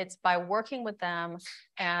 And it's by working with them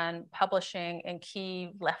and publishing in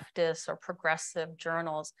key leftist or progressive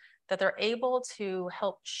journals that they're able to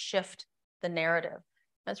help shift the narrative.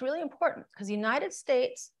 That's really important because the United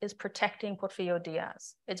States is protecting Porfirio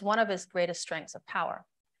Diaz. It's one of his greatest strengths of power.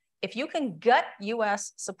 If you can gut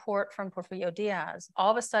US support from Porfirio Diaz,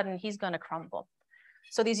 all of a sudden he's going to crumble.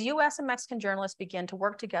 So these US and Mexican journalists begin to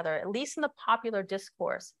work together, at least in the popular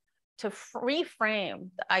discourse, to reframe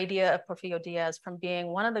the idea of Porfirio Diaz from being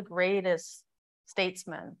one of the greatest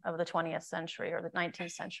statesmen of the 20th century or the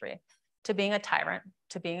 19th century to being a tyrant,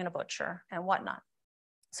 to being a butcher and whatnot.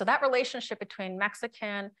 So that relationship between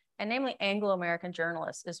Mexican and namely Anglo-American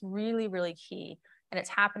journalists is really, really key. And it's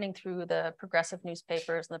happening through the progressive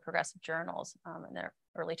newspapers and the progressive journals in the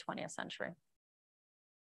early 20th century.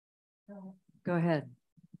 Go ahead.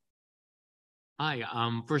 Hi,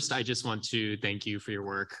 first I just want to thank you for your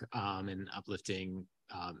work in uplifting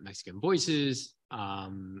Mexican voices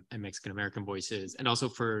and Mexican American voices, and also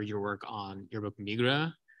for your work on your book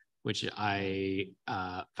Migra, which I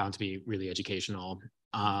found to be really educational.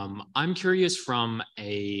 I'm curious from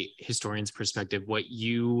a historian's perspective, what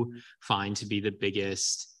you find to be the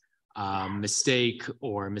biggest mistake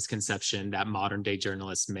or misconception that modern day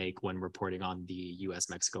journalists make when reporting on the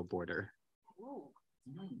US-Mexico border.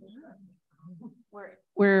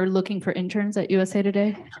 We're looking for interns at USA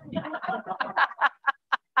Today.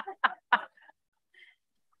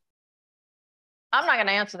 I'm not going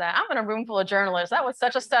to answer that. I'm in a room full of journalists. That was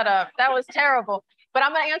such a setup. That was terrible. But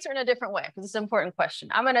I'm going to answer in a different way because it's an important question.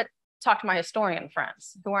 I'm going to talk to my historian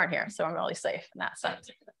friends who aren't here, so I'm really safe in that sense.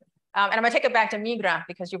 And I'm going to take it back to Migra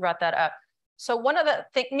because you brought that up. So one of the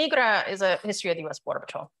things, Migra is a history of the US Border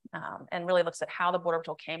Patrol and really looks at how the Border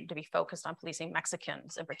Patrol came to be focused on policing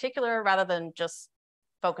Mexicans in particular, rather than just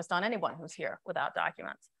focused on anyone who's here without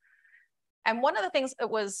documents. And one of the things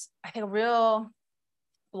that was, I think, a real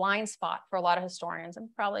blind spot for a lot of historians and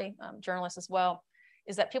probably journalists as well,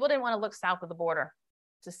 is that people didn't want to look south of the border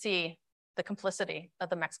to see the complicity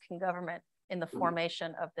of the Mexican government in the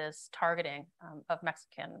formation of this targeting of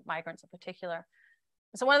Mexican migrants in particular.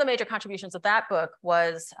 So one of the major contributions of that book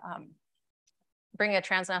was bringing a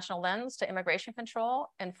transnational lens to immigration control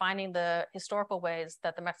and finding the historical ways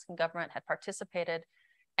that the Mexican government had participated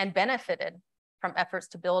and benefited from efforts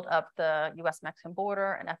to build up the US-Mexican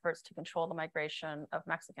border and efforts to control the migration of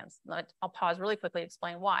Mexicans. I'll pause really quickly to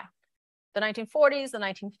explain why. The 1940s, the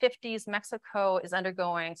 1950s, Mexico is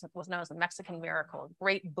undergoing what's known as the Mexican miracle, a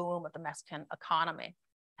great boom of the Mexican economy.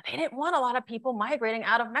 They didn't want a lot of people migrating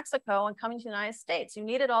out of Mexico and coming to the United States. You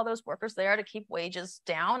needed all those workers there to keep wages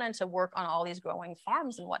down and to work on all these growing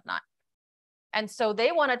farms and whatnot. And so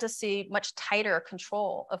they wanted to see much tighter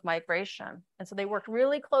control of migration. And so they worked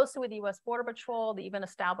really closely with the US Border Patrol. They even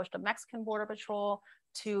established a Mexican Border Patrol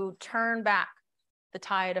to turn back the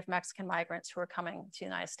tide of Mexican migrants who are coming to the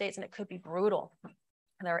United States. And it could be brutal. And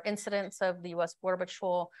there are incidents of the US Border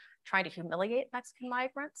Patrol trying to humiliate Mexican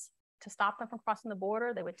migrants to stop them from crossing the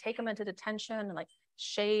border. They would take them into detention and like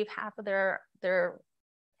shave half of their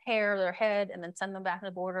hair, their head, and then send them back to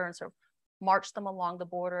the border and sort of march them along the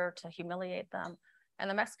border to humiliate them. And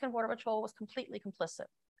the Mexican Border Patrol was completely complicit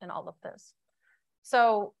in all of this.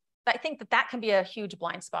 So I think that that can be a huge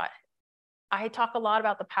blind spot. I talk a lot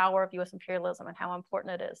about the power of US imperialism and how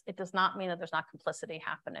important it is. It does not mean that there's not complicity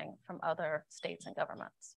happening from other states and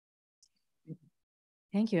governments.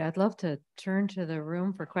 Thank you. I'd love to turn to the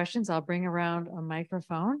room for questions. I'll bring around a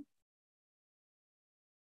microphone.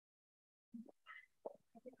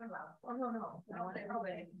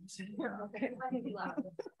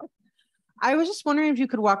 I was just wondering if you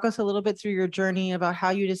could walk us a little bit through your journey about how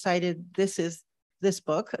you decided this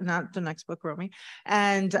book, not the next book, Romy,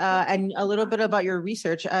 and a little bit about your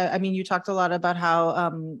research. I mean, you talked a lot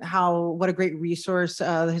about what a great resource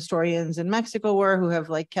the historians in Mexico were, who have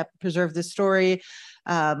like preserved this story.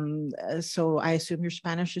 So I assume your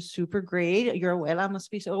Spanish is super great. Your abuela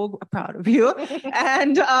must be so proud of you.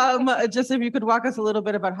 And just if you could walk us a little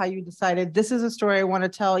bit about how you decided this is a story I want to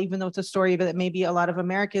tell, even though it's a story that maybe a lot of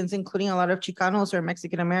Americans, including a lot of Chicanos or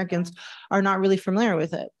Mexican Americans, are not really familiar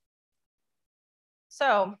with it.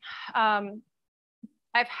 So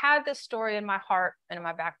I've had this story in my heart and in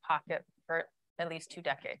my back pocket for at least 2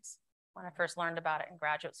 decades. When I first learned about it in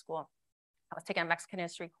graduate school, I was taking a Mexican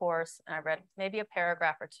history course and I read maybe a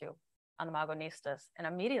paragraph or 2 on the magonistas. And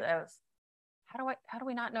immediately I was, how do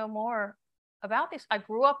we not know more about these? I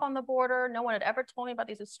grew up on the border. No one had ever told me about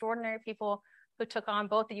these extraordinary people who took on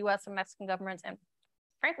both the US and Mexican governments and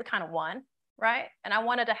frankly kind of won, right? And I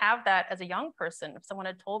wanted to have that as a young person if someone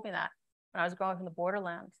had told me that when I was growing up in the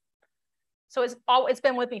Borderlands. So it's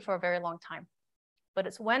been with me for a very long time. But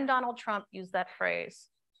it's when Donald Trump used that phrase,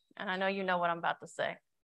 and I know you know what I'm about to say,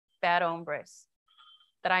 bad hombres,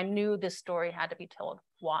 that I knew this story had to be told.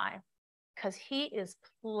 Why? Because he is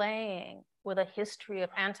playing with a history of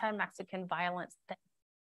anti-Mexican violence that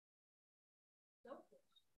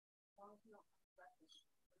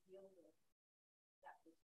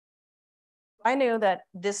I knew that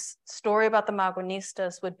this story about the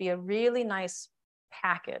magonistas would be a really nice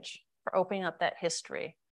package for opening up that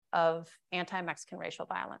history of anti-Mexican racial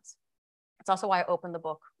violence. It's also why I opened the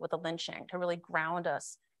book with a lynching, to really ground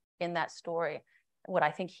us in that story, what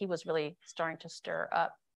I think he was really starting to stir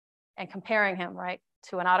up, and comparing him, right,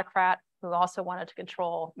 to an autocrat who also wanted to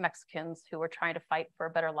control Mexicans who were trying to fight for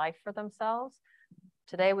a better life for themselves.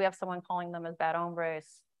 Today, we have someone calling them as bad hombres.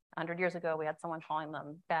 100 years ago, we had someone calling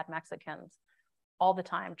them bad Mexicans, all the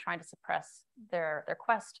time trying to suppress their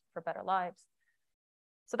quest for better lives.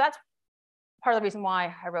 So that's part of the reason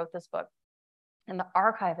why I wrote this book. And the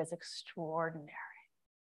archive is extraordinary,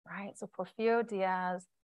 right? So Porfirio Diaz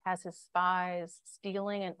has his spies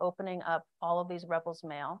stealing and opening up all of these rebels'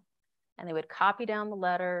 mail, and they would copy down the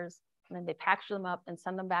letters, and then they package them up and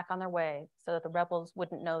send them back on their way so that the rebels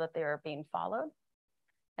wouldn't know that they were being followed.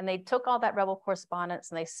 And they took all that rebel correspondence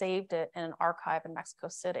and they saved it in an archive in Mexico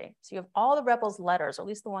City. So you have all the rebels' letters, or at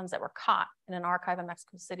least the ones that were caught, in an archive in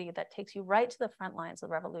Mexico City that takes you right to the front lines of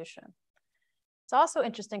the revolution. It's also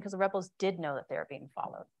interesting because the rebels did know that they were being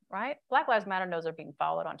followed, right? Black Lives Matter knows they're being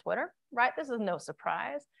followed on Twitter, right? This is no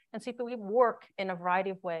surprise. And so we work in a variety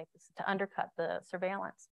of ways to undercut the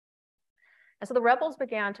surveillance. And so the rebels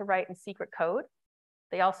began to write in secret code.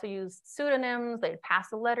 They also used pseudonyms. They'd pass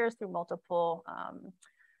the letters through multiple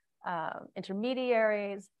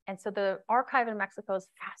intermediaries. And so the archive in Mexico is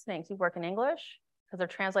fascinating. So you work in English because they're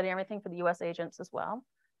translating everything for the US agents as well.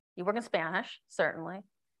 You work in Spanish, certainly,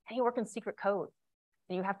 and you work in secret code.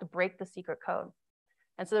 And you have to break the secret code.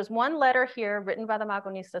 And so there's one letter here written by the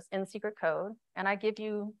magonistas in secret code, and I give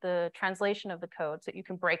you the translation of the code so you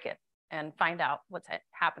can break it and find out what's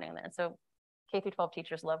happening there. And so K-12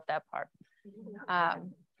 teachers love that part.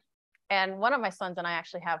 And one of my sons and I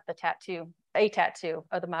actually have a tattoo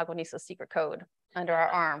of the magonista secret code under our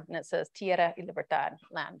arm, and it says Tierra y Libertad,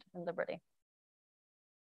 land and liberty.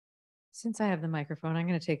 Since I have the microphone, I'm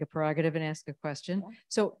going to take a prerogative and ask a question.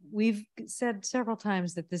 So we've said several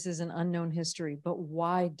times that this is an unknown history, but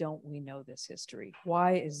why don't we know this history?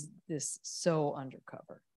 Why is this so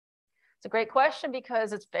undercover? It's a great question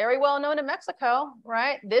because it's very well known in Mexico,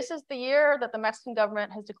 right? This is the year that the Mexican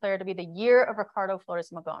government has declared to be the year of Ricardo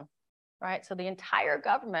Flores Magón, right? So the entire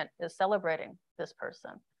government is celebrating this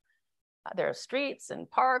person. There are streets and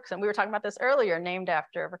parks, and we were talking about this earlier, named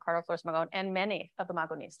after Ricardo Flores Magón and many of the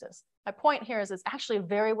magonistas. My point here is it's actually a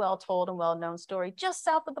very well told and well-known story just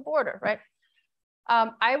south of the border, right?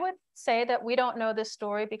 I would say that we don't know this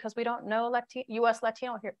story because we don't know US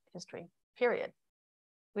Latino history, period.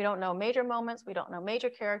 We don't know major moments, we don't know major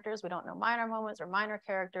characters, we don't know minor moments or minor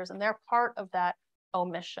characters, and they're part of that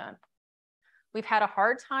omission. We've had a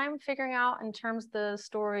hard time figuring out in terms of the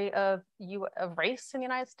story of race in the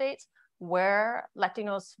United States, where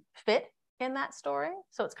Latinos fit in that story.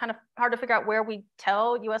 So it's kind of hard to figure out where we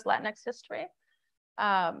tell US Latinx history.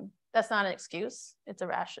 That's not an excuse, it's a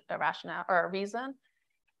rationale or a reason.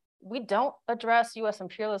 We don't address US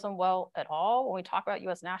imperialism well at all. When we talk about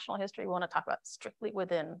US national history, we want to talk about strictly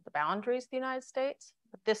within the boundaries of the United States.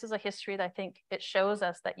 But this is a history that I think it shows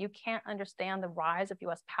us that you can't understand the rise of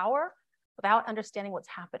US power without understanding what's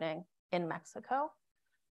happening in Mexico.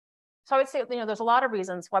 So I would say, there's a lot of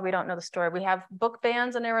reasons why we don't know the story. We have book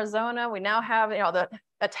bans in Arizona. We now have, the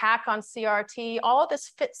attack on CRT. All of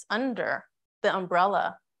this fits under the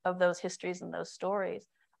umbrella of those histories and those stories.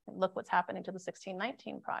 And look what's happening to the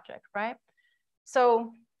 1619 project, right?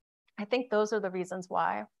 So I think those are the reasons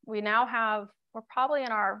why. We're probably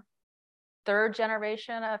in our third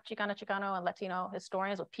generation of Chicano and Latino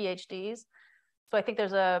historians with PhDs. So I think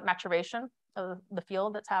there's a maturation of the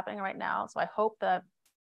field that's happening right now. So I hope that,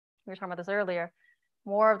 we were talking about this earlier,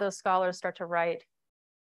 more of those scholars start to write,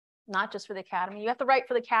 not just for the academy. You have to write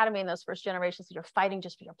for the academy in those first generations, so you're fighting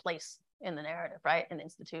just for your place in the narrative, right, in the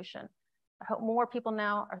institution. I hope more people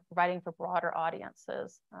now are writing for broader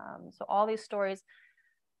audiences. So all these stories,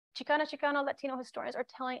 Chicano, Latino historians are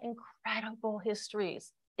telling incredible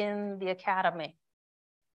histories in the academy.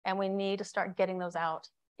 And we need to start getting those out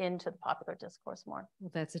into the popular discourse more.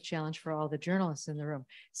 Well, that's a challenge for all the journalists in the room.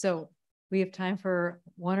 So we have time for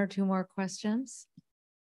one or two more questions.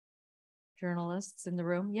 Journalists in the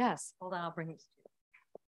room? Yes. Hold on, I'll bring these to you.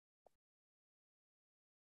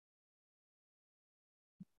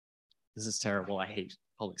 This is terrible. I hate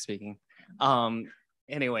public speaking.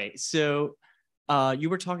 Anyway, so you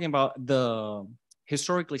were talking about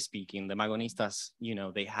historically speaking, the magonistas,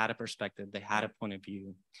 they had a perspective, they had a point of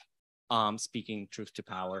view, speaking truth to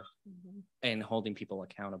power and holding people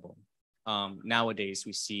accountable. Nowadays,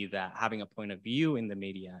 we see that having a point of view in the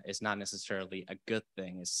media is not necessarily a good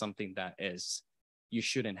thing. It's something that you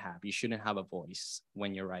shouldn't have. You shouldn't have a voice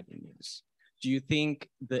when you're writing news. Do you think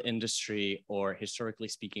the industry, or historically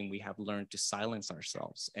speaking, we have learned to silence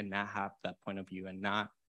ourselves and not have that point of view and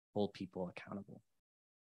not hold people accountable?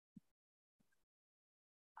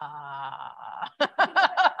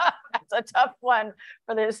 That's a tough one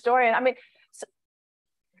for the historian. I mean,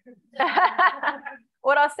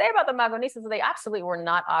 what I'll say about the magonistas is they absolutely were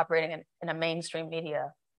not operating in a mainstream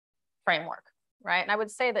media framework, right? And I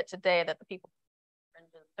would say that today that the people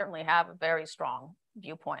certainly have a very strong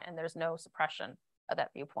viewpoint, and there's no suppression of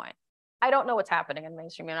that viewpoint. I don't know what's happening in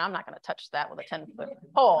mainstream media. I'm not going to touch that with a 10-foot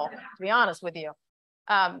pole, to be honest with you.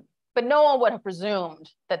 But no one would have presumed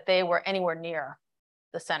that they were anywhere near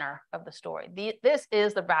the center of the story. This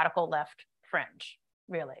is the radical left fringe,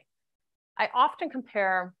 really. I often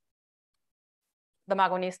compare the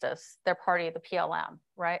magonistas, their party, the PLM,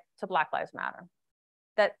 right, to Black Lives Matter.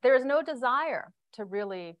 That there is no desire to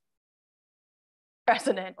really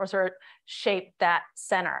resonate or sort of shape that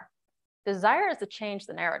center. The desire is to change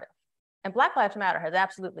the narrative. And Black Lives Matter has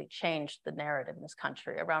absolutely changed the narrative in this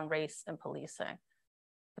country around race and policing.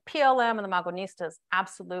 The PLM and the magonistas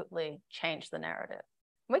absolutely changed the narrative.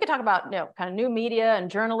 We could talk about, kind of new media and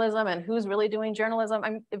journalism and who's really doing journalism.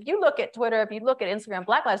 I mean, if you look at Twitter, if you look at Instagram,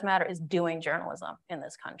 Black Lives Matter is doing journalism in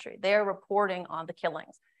this country. They're reporting on the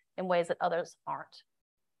killings in ways that others aren't.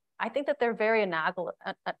 I think that they're very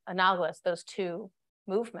analogous, those two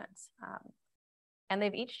movements. And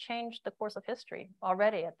they've each changed the course of history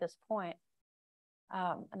already at this point.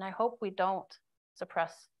 And I hope we don't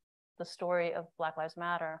suppress the story of Black Lives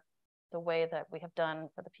Matter the way that we have done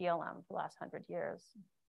for the PLM for the last 100 years.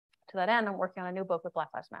 To that end, I'm working on a new book with Black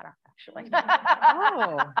Lives Matter, actually.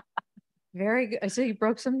 Oh, very good. So you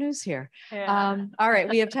broke some news here. Yeah. All right,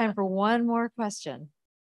 we have time for one more question.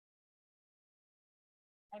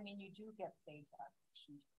 I mean, you do get feedback.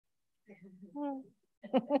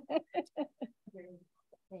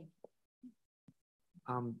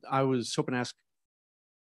 I was hoping to ask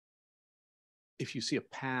if you see a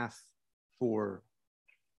path for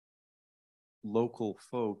local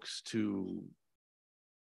folks to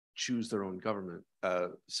choose their own government,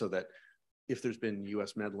 so that if there's been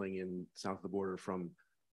US meddling in south of the border from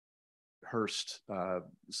Hearst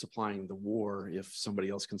supplying the war, if somebody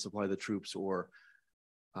else can supply the troops, or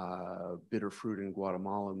bitter fruit in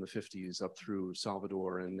Guatemala in the 50s up through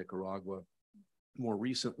Salvador and Nicaragua. More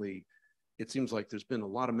recently, it seems like there's been a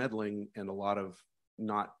lot of meddling and a lot of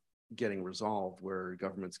not getting resolved, where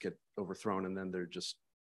governments get overthrown and then they're just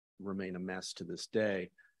remain a mess to this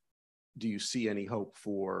day. Do you see any hope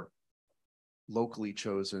for locally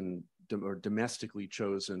chosen or domestically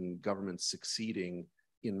chosen governments succeeding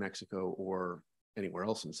in Mexico or anywhere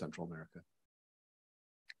else in Central America?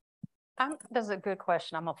 That's a good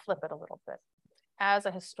question. I'm gonna flip it a little bit. As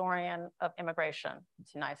a historian of immigration to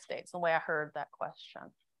the United States, the way I heard that question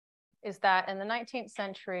is that in the 19th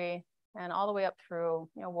century and all the way up through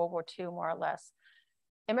World War II, more or less,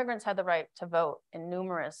 immigrants had the right to vote in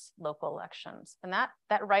numerous local elections. And that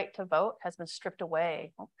right to vote has been stripped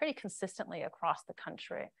away pretty consistently across the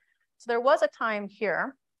country. So there was a time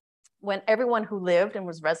here when everyone who lived and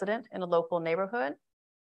was resident in a local neighborhood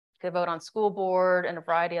could vote on school board and a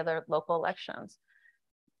variety of other local elections.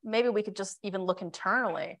 Maybe we could just even look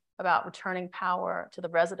internally about returning power to the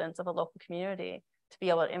residents of a local community to be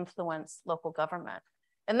able to influence local government.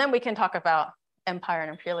 And then we can talk about empire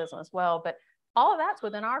and imperialism as well, but all of that's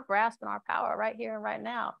within our grasp and our power right here and right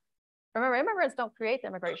now. Remember, immigrants don't create the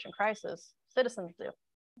immigration crisis, citizens do,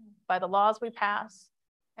 by the laws we pass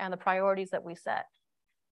and the priorities that we set.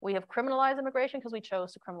 We have criminalized immigration because we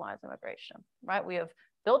chose to criminalize immigration, right? We have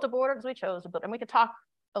built a border because we chose to build, and we could talk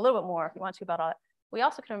a little bit more if you want to about it. We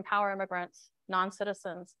also can empower immigrants,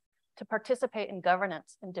 non-citizens, to participate in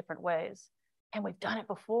governance in different ways. And we've done it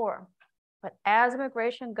before. But as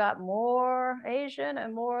immigration got more Asian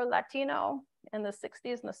and more Latino in the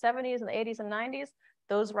 60s and the 70s and the 80s and 90s,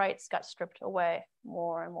 those rights got stripped away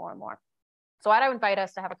more and more and more. So I'd invite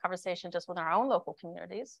us to have a conversation just within our own local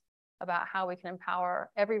communities about how we can empower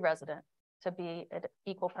every resident to be an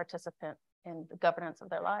equal participant in the governance of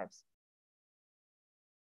their lives.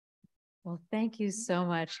 Well, thank you so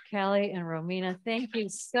much, Kelly and Romina. Thank you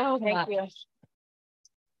so much. Thank you.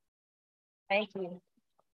 Thank you.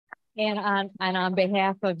 And on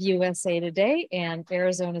behalf of USA Today and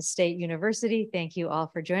Arizona State University, thank you all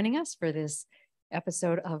for joining us for this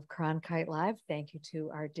episode of Cronkite Live. Thank you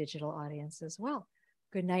to our digital audience as well.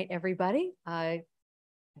 Good night, everybody. I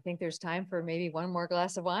think there's time for maybe one more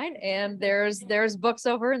glass of wine, and there's books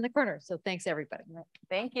over in the corner. So thanks, everybody.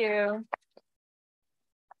 Thank you.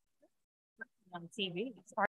 On TV.